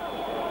nowhere.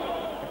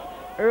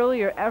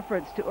 Earlier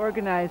efforts to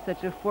organize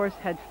such a force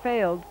had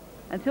failed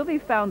until they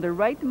found the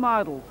right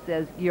model,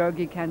 says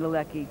Georgi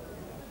Kandaleki.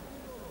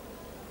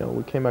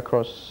 We came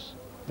across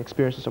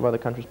experiences of other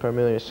countries,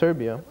 primarily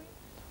Serbia,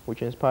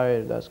 which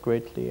inspired us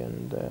greatly,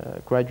 and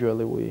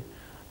gradually we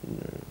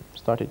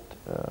started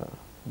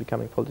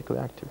becoming politically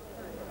active.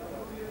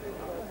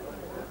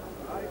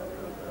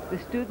 The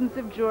students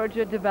of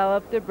Georgia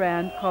developed a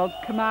brand called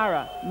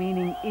Kamara,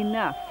 meaning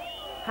enough.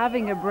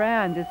 Having a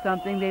brand is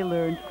something they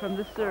learned from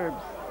the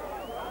Serbs.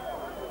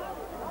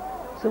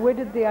 So where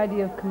did the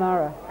idea of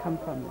Kamara come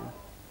from then?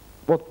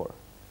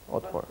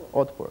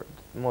 Otpor,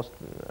 most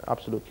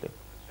absolutely.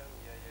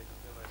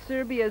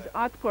 Serbia's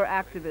Otpor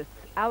activists,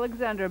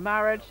 Alexander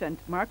Maric and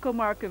Marko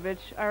Marcovic,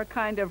 are a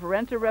kind of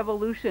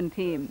rent-a-revolution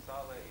team.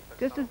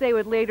 Just as they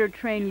would later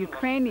train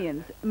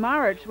Ukrainians,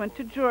 Maric went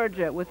to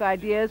Georgia with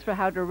ideas for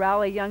how to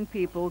rally young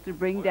people to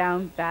bring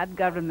down bad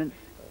governments.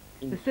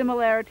 The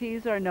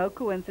similarities are no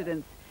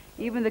coincidence.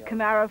 Even the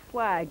Kamara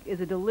flag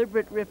is a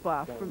deliberate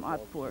rip-off from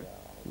Otpor.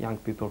 Young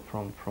people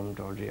from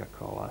Georgia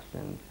call us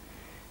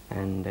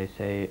and they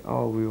say,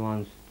 "Oh, we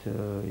want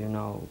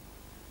to,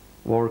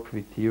 work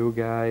with you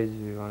guys.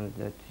 We want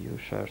that you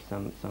share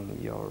some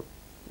of your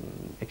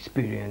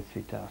experience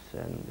with us."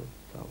 And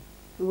so.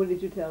 What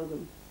did you tell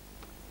them?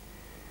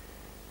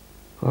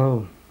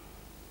 Oh,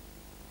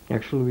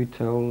 actually, we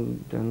tell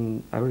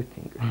them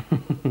everything,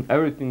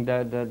 everything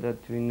that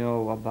we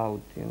know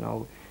about,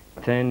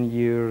 10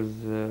 years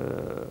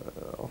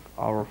of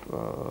our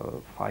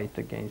fight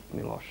against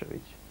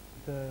Milosevic.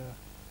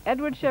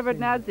 Edward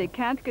Shevardnadze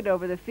can't get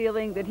over the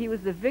feeling that he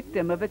was the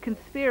victim of a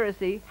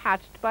conspiracy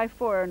hatched by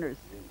foreigners.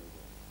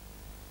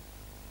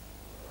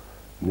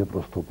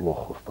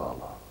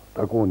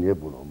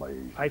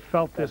 I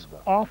felt this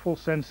awful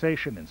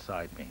sensation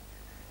inside me.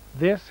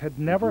 This had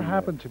never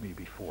happened to me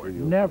before,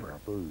 never.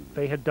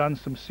 They had done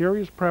some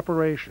serious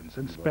preparations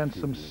and spent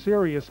some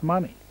serious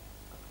money.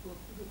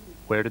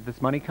 Where did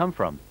this money come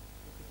from?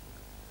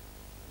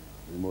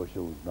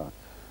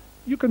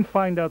 You can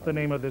find out the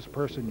name of this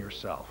person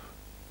yourself,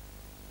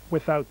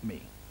 without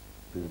me.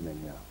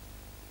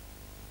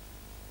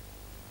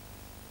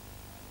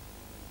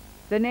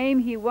 The name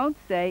he won't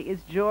say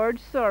is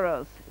George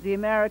Soros, the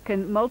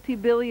American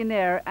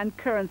multi-billionaire and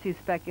currency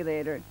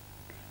speculator.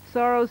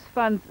 Soros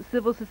funds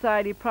civil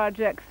society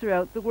projects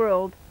throughout the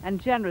world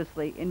and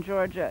generously in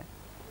Georgia.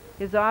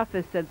 His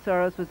office said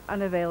Soros was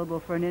unavailable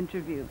for an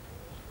interview.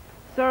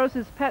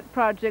 Soros's pet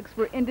projects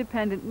were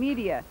independent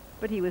media,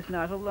 but he was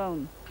not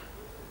alone.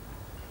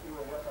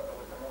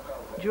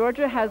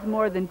 Georgia has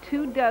more than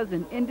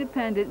 24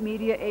 independent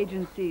media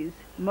agencies,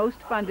 most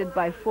funded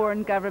by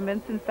foreign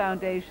governments and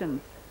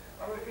foundations.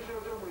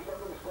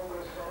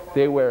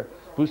 They were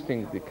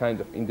boosting the kind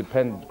of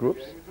independent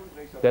groups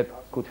that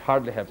could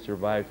hardly have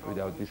survived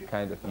without this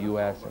kind of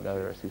US and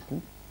other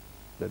assistance,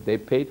 that they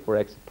paid for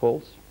exit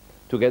polls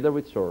together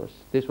with Soros.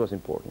 This was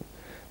important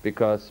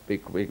because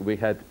we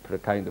had a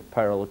kind of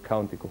parallel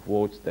counting of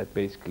votes that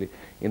basically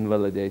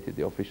invalidated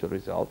the official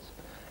results.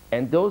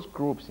 And those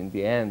groups in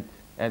the end,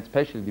 and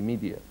especially the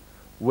media,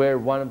 were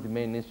one of the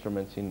main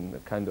instruments in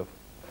kind of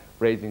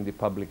raising the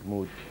public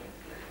mood.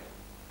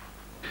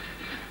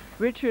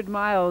 Richard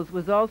Miles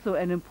was also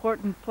an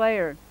important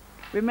player.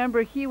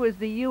 Remember, he was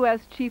the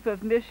U.S. Chief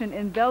of Mission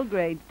in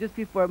Belgrade just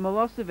before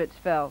Milosevic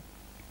fell.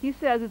 He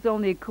says it's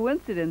only a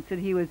coincidence that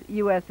he was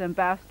U.S.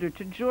 Ambassador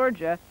to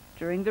Georgia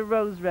during the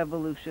Rose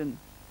Revolution.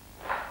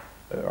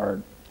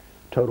 Our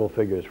total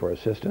figures for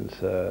assistance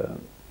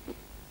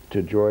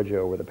to Georgia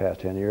over the past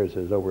 10 years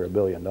is over $1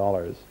 billion,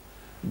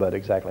 but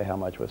exactly how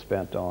much was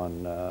spent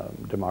on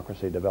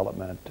democracy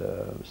development,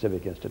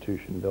 civic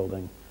institution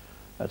building,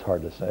 that's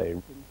hard to say.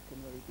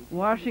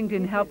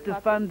 Washington helped to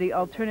fund the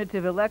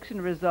alternative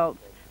election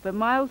results, but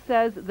Miles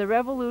says the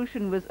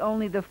revolution was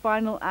only the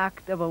final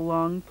act of a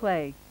long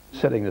play.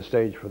 Setting the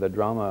stage for the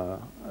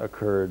drama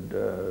occurred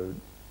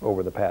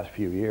over the past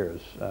few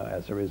years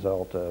as a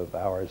result of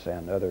ours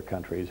and other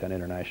countries and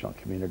international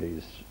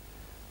communities'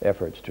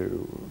 efforts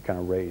to kind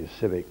of raise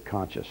civic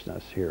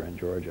consciousness here in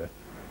Georgia.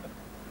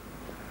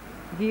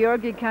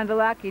 Georgi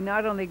Kandaleki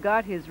not only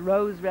got his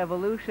Rose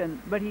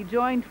Revolution, but he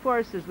joined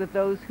forces with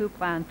those who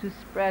planned to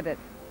spread it.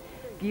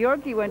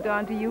 Georgi went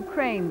on to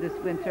Ukraine this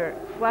winter,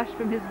 flushed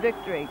from his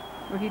victory,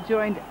 where he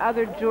joined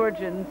other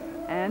Georgians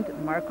and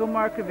Marko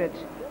Marcovic,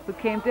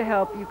 who came to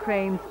help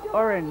Ukraine's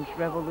Orange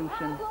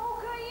Revolution.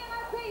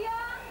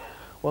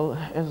 Well,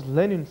 as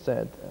Lenin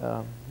said,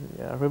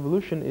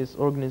 revolution is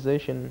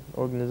organization,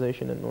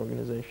 organization, and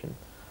organization.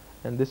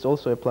 And this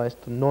also applies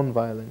to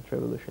non-violent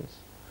revolutions,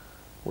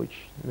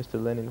 which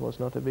Mr. Lenin was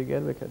not a big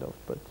advocate of,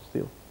 but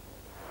still.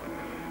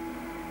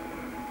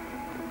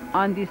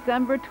 On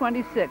December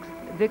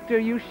 26th, Victor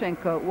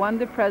Yushchenko won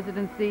the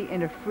presidency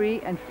in a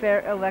free and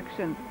fair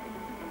election.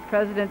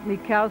 President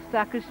Mikhail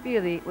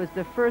Saakashvili was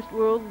the first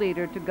world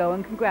leader to go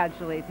and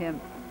congratulate him.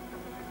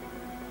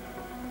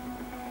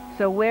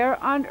 So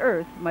where on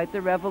earth might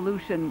the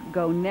revolution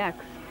go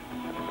next?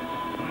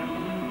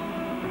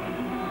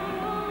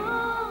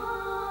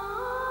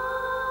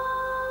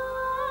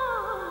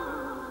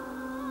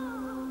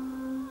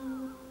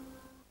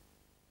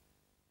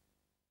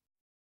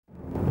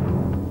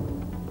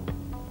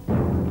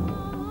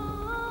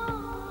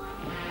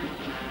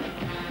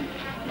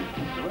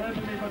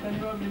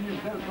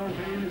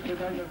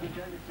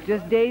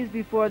 Just days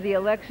before the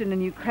election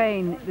in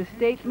Ukraine, the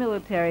state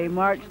military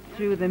marched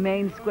through the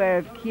main square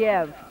of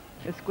Kiev,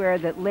 a square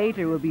that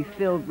later will be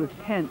filled with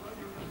tents.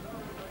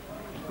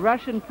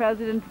 Russian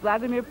President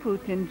Vladimir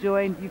Putin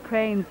joined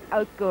Ukraine's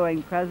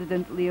outgoing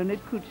President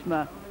Leonid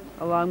Kuchma,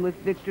 along with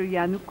Viktor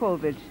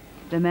Yanukovych,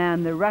 the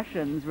man the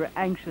Russians were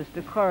anxious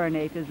to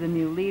coronate as the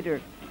new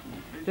leader.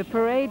 The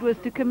parade was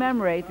to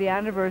commemorate the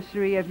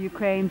anniversary of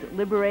Ukraine's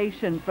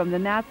liberation from the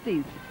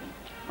Nazis.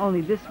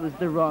 Only this was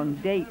the wrong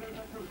date.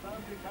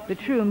 The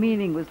true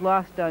meaning was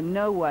lost on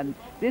no one.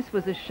 This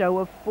was a show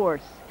of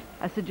force,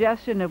 a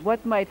suggestion of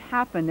what might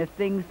happen if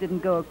things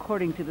didn't go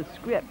according to the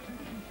script.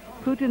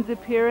 Putin's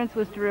appearance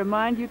was to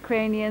remind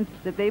Ukrainians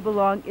that they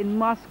belong in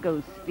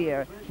Moscow's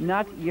sphere,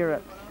 not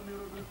Europe's.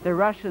 The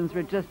Russians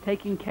were just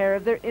taking care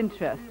of their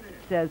interests,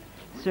 says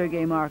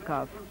Sergei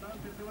Markov.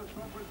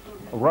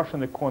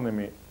 Russian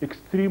economy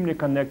extremely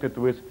connected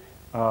with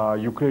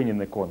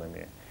Ukrainian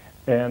economy.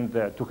 And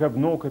to have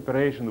no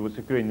cooperation with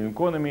Ukrainian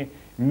economy,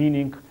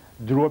 meaning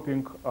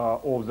dropping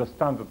of the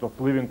standard of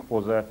living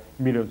for the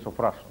millions of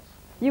Russians.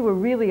 You were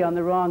really on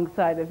the wrong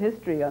side of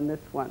history on this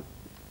one.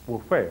 We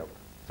failed.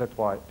 That's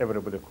why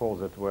everybody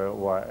calls it we're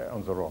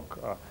on the wrong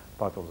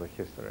part of the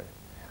history.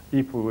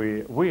 If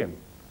we win,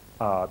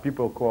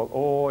 people call,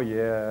 oh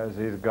yeah,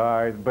 this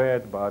guy is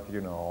bad, but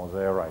you know,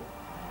 they're right.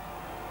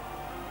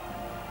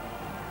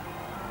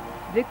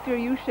 Victor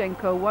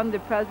Yushchenko won the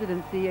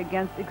presidency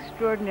against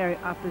extraordinary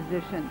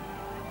opposition.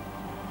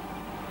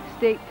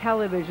 State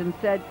television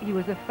said he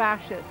was a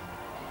fascist.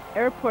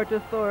 Airport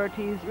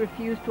authorities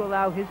refused to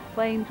allow his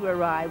plane to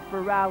arrive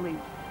for rallies.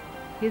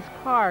 His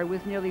car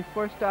was nearly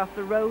forced off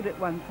the road at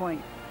one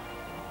point.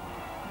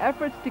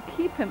 Efforts to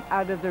keep him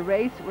out of the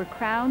race were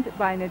crowned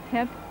by an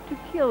attempt to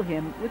kill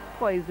him with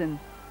poison.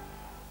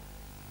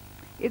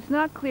 It's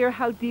not clear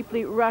how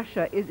deeply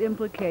Russia is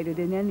implicated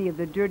in any of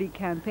the dirty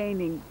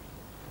campaigning,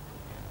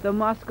 though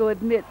Moscow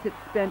admits it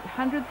spent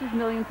hundreds of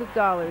millions of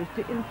dollars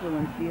to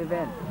influence the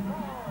event.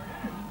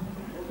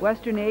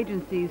 Western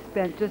agencies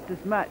spent just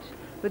as much,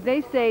 but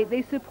they say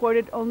they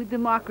supported only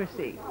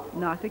democracy,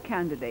 not a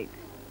candidate.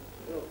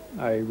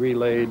 I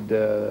relayed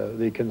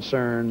the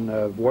concern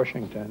of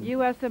Washington.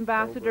 U.S.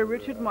 Ambassador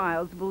Richard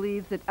Miles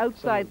believes that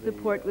outside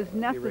support was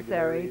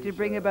necessary to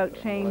bring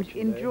about change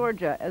in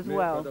Georgia as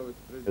well.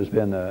 There's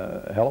been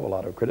a hell of a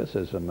lot of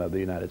criticism of the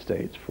United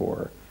States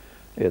for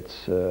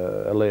its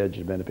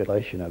alleged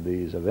manipulation of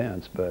these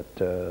events,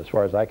 but as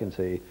far as I can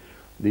see,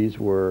 this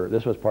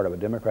was part of a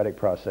democratic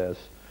process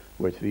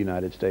which the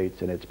United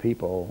States and its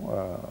people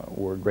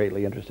were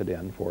greatly interested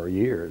in for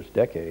years,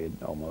 decade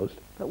almost.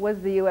 But was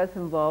the U.S.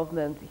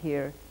 involvement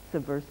here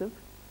subversive?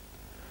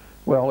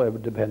 Well, it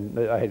would depend.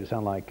 I hate to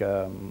sound like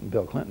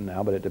Bill Clinton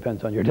now, but it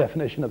depends on your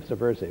definition of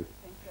subversive.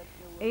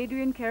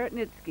 Adrian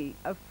Karatnitsky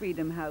of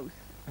Freedom House.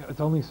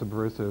 It's only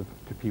subversive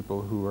to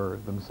people who are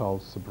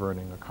themselves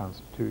subverting a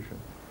constitution.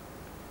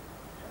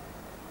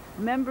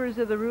 Members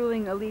of the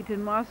ruling elite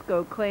in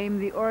Moscow claim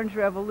the Orange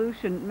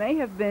Revolution may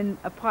have been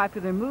a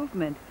popular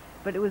movement,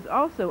 but it was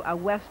also a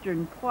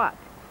Western plot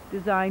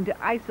designed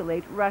to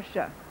isolate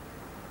Russia.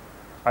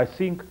 I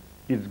think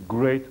it's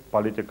great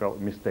political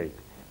mistake,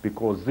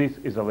 because this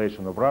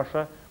isolation of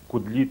Russia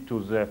could lead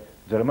to the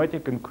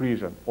dramatic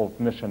increase of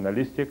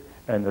nationalistic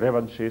and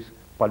revanchist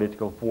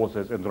political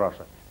forces in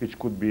Russia, which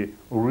could be a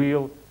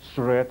real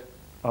threat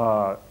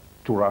to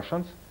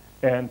Russians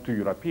and to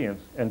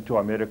Europeans and to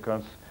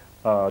Americans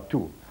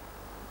too.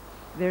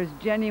 There's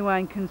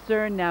genuine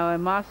concern now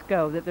in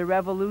Moscow that the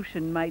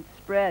revolution might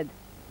spread.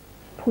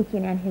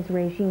 Putin and his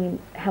regime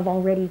have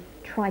already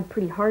tried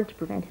pretty hard to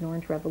prevent an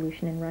Orange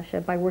Revolution in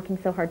Russia by working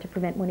so hard to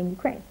prevent one in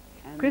Ukraine.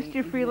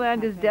 Chrysta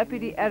Freeland is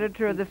deputy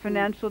editor of the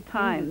Financial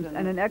Times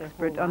and an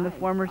expert on the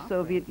former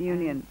Soviet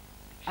Union.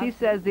 She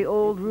says the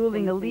old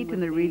ruling elite in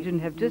the region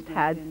have just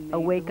had a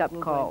wake-up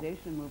call.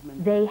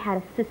 They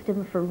had a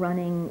system for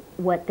running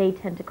what they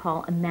tend to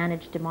call a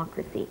managed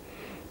democracy,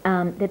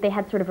 that they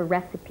had sort of a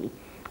recipe.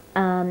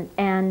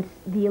 And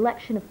the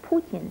election of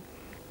Putin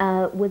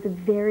was a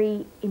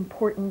very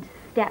important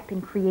step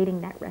in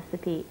creating that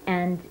recipe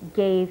and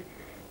gave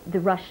the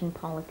Russian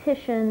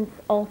politicians,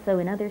 also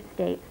in other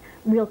states,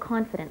 real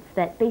confidence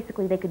that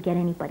basically they could get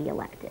anybody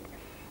elected.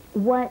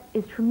 What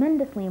is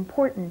tremendously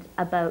important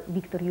about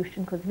Victor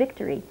Yushchenko's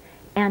victory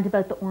and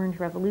about the Orange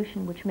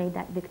Revolution, which made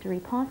that victory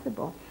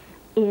possible,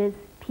 is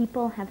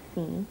people have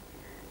seen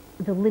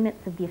the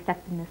limits of the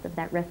effectiveness of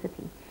that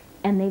recipe.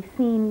 And they've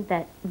seen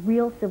that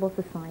real civil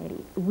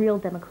society, real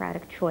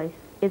democratic choice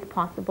is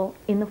possible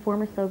in the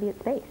former Soviet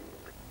space.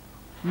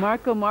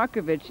 Marko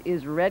Marcovic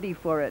is ready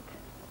for it.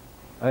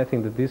 I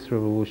think that this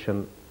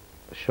revolution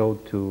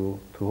showed to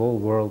the whole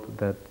world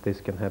that this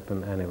can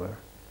happen anywhere,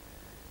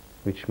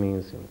 which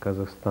means in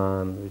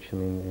Kazakhstan, which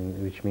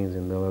means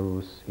in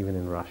Belarus, even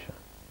in Russia.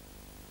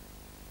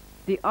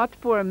 The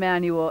Otpor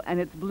manual and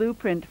its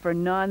blueprint for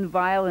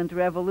non-violent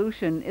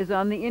revolution is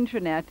on the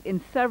internet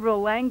in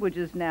several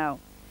languages now.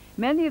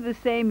 Many of the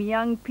same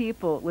young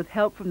people, with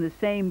help from the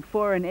same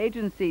foreign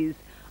agencies,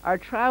 are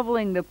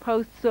traveling the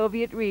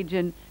post-Soviet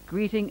region,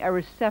 greeting a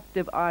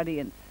receptive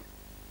audience.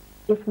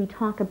 If we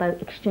talk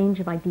about exchange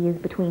of ideas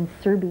between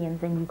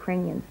Serbians and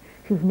Ukrainians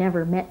who've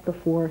never met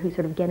before, who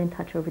sort of get in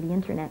touch over the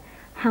internet,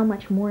 how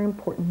much more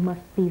important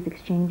must these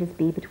exchanges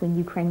be between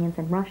Ukrainians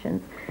and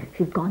Russians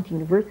who've gone to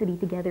university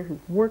together,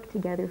 who've worked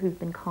together, who've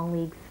been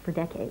colleagues for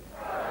decades?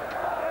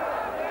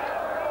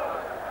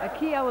 A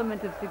key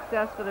element of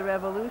success for the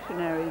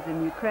revolutionaries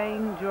in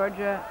Ukraine,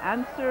 Georgia,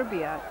 and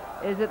Serbia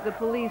is that the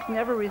police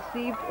never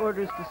received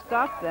orders to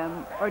stop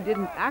them or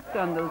didn't act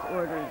on those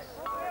orders.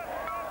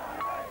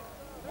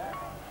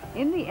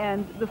 In the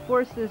end, the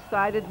forces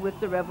sided with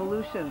the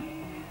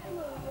revolution.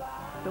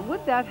 But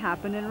would that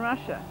happen in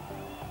Russia?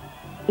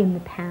 In the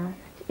past,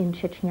 in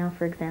Chechnya,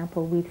 for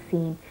example, we've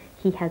seen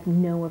he has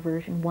no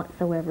aversion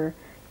whatsoever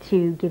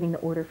to giving the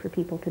order for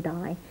people to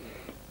die.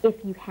 If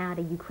you had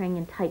a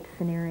Ukrainian-type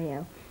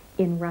scenario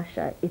in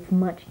Russia, it's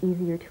much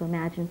easier to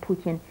imagine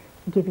Putin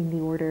giving the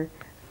order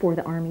for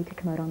the army to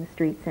come out on the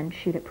streets and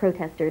shoot at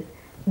protesters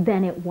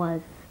than it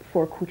was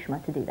for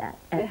Kuchma to do that.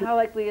 How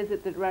likely is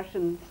it that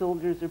Russian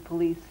soldiers or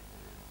police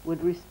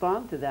would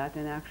respond to that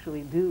and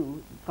actually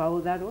do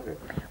follow that order?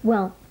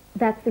 Well,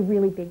 that's the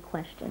really big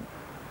question.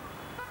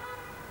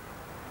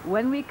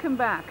 When we come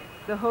back,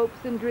 the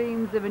hopes and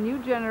dreams of a new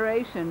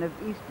generation of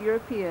East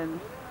Europeans.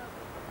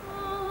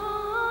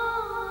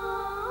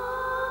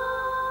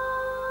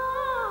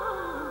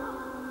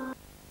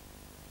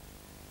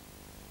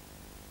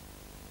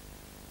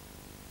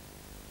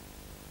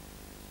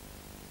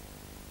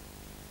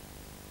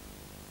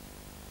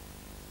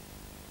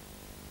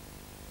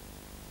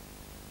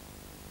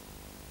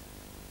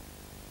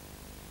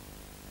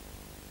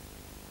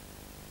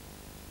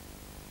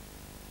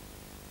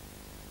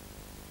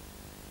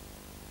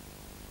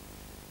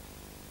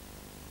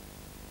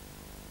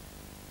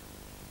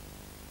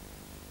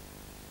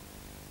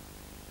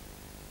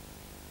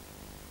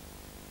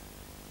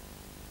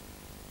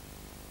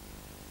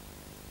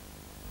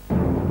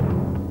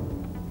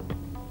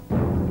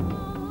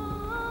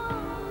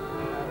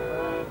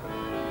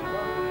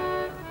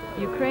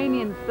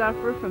 Ukrainians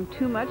suffer from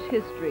too much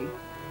history.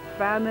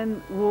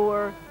 Famine,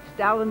 war,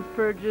 Stalin's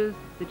purges,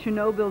 the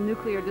Chernobyl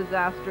nuclear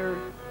disaster.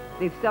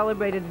 They've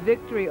celebrated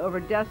victory over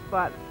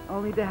despots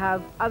only to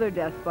have other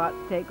despots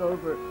take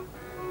over.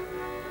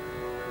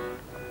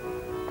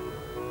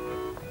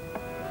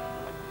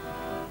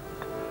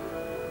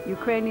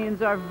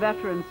 Ukrainians are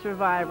veteran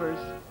survivors.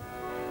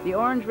 The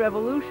Orange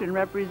Revolution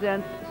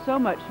represents so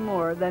much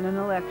more than an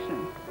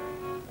election.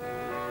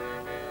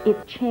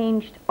 It's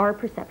changed our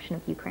perception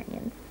of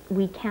Ukrainians.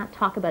 We can't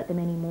talk about them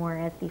anymore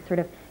as these sort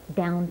of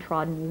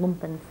downtrodden,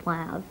 lumpen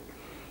Slavs.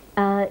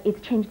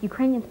 It's changed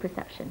Ukrainians'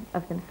 perception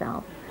of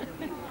themselves.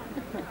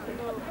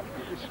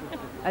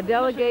 A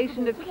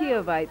delegation of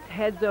Kievites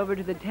heads over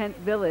to the tent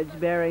village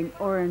bearing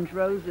orange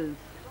roses.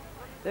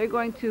 They're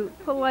going to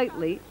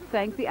politely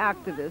thank the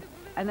activists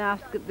and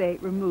ask that they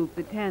remove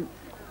the tents.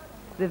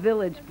 The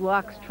village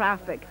blocks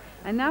traffic,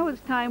 and now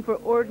it's time for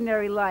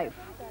ordinary life.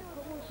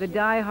 The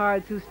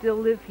diehards who still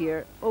live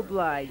here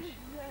oblige.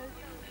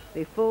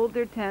 They fold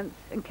their tents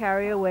and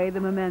carry away the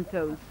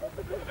mementos.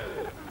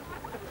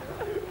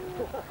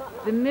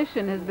 The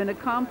mission has been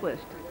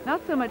accomplished,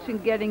 not so much in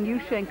getting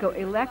Yushchenko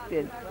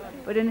elected,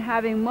 but in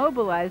having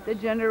mobilized a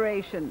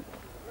generation.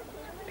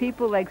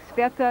 People like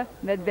Sveta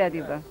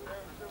Medvedeva.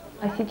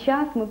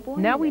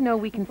 Now we know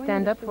we can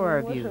stand up for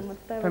our views.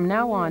 From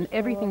now on,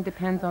 everything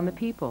depends on the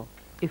people.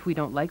 If we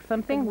don't like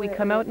something, we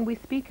come out and we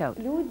speak out.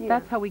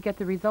 That's how we get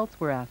the results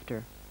we're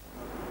after.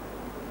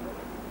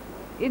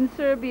 In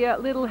Serbia,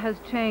 little has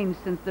changed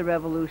since the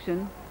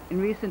revolution. In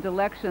recent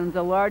elections,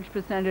 a large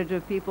percentage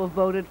of people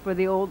voted for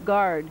the old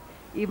guard,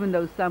 even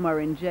though some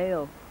are in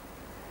jail.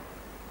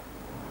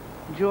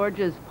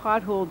 Georgia's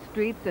potholed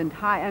streets and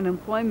high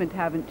unemployment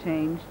haven't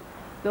changed,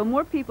 though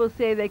more people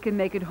say they can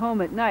make it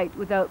home at night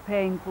without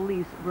paying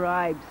police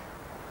bribes.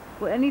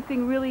 Will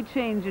anything really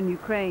change in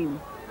Ukraine?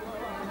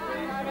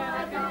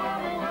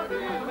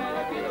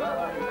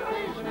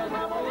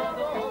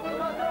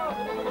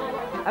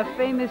 A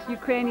famous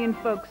Ukrainian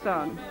folk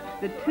song.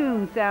 The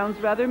tune sounds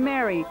rather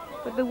merry,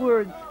 but the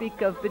words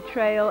speak of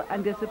betrayal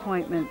and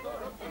disappointment.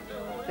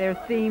 They're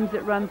themes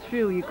that run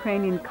through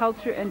Ukrainian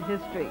culture and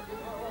history,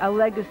 a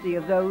legacy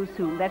of those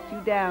who let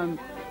you down,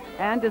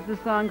 and as the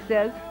song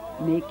says,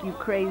 make you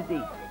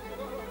crazy.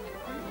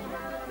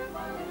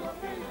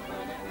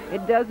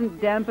 It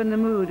doesn't dampen the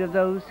mood of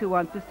those who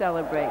want to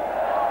celebrate.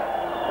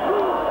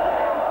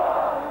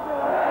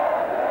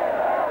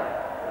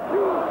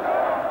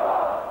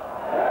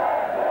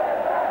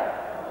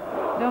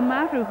 No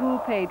matter who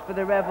paid for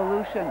the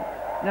revolution,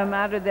 no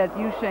matter that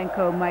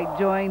Yushchenko might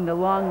join the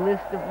long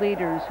list of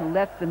leaders who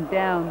let them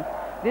down,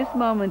 this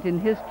moment in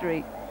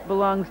history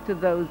belongs to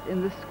those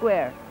in the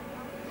square.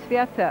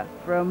 Sveta,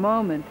 for a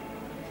moment,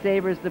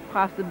 savors the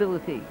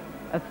possibility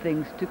of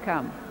things to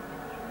come.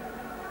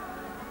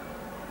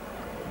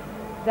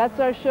 That's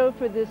our show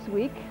for this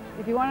week.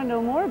 If you want to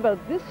know more about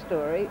this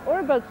story or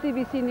about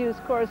CBC News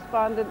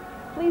correspondent,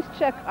 please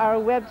check our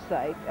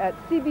website at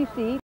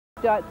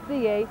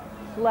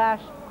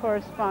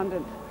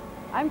cbc.ca/correspondent.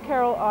 I'm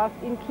Carol Off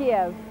in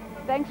Kiev.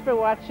 Thanks for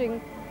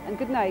watching, and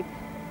good night.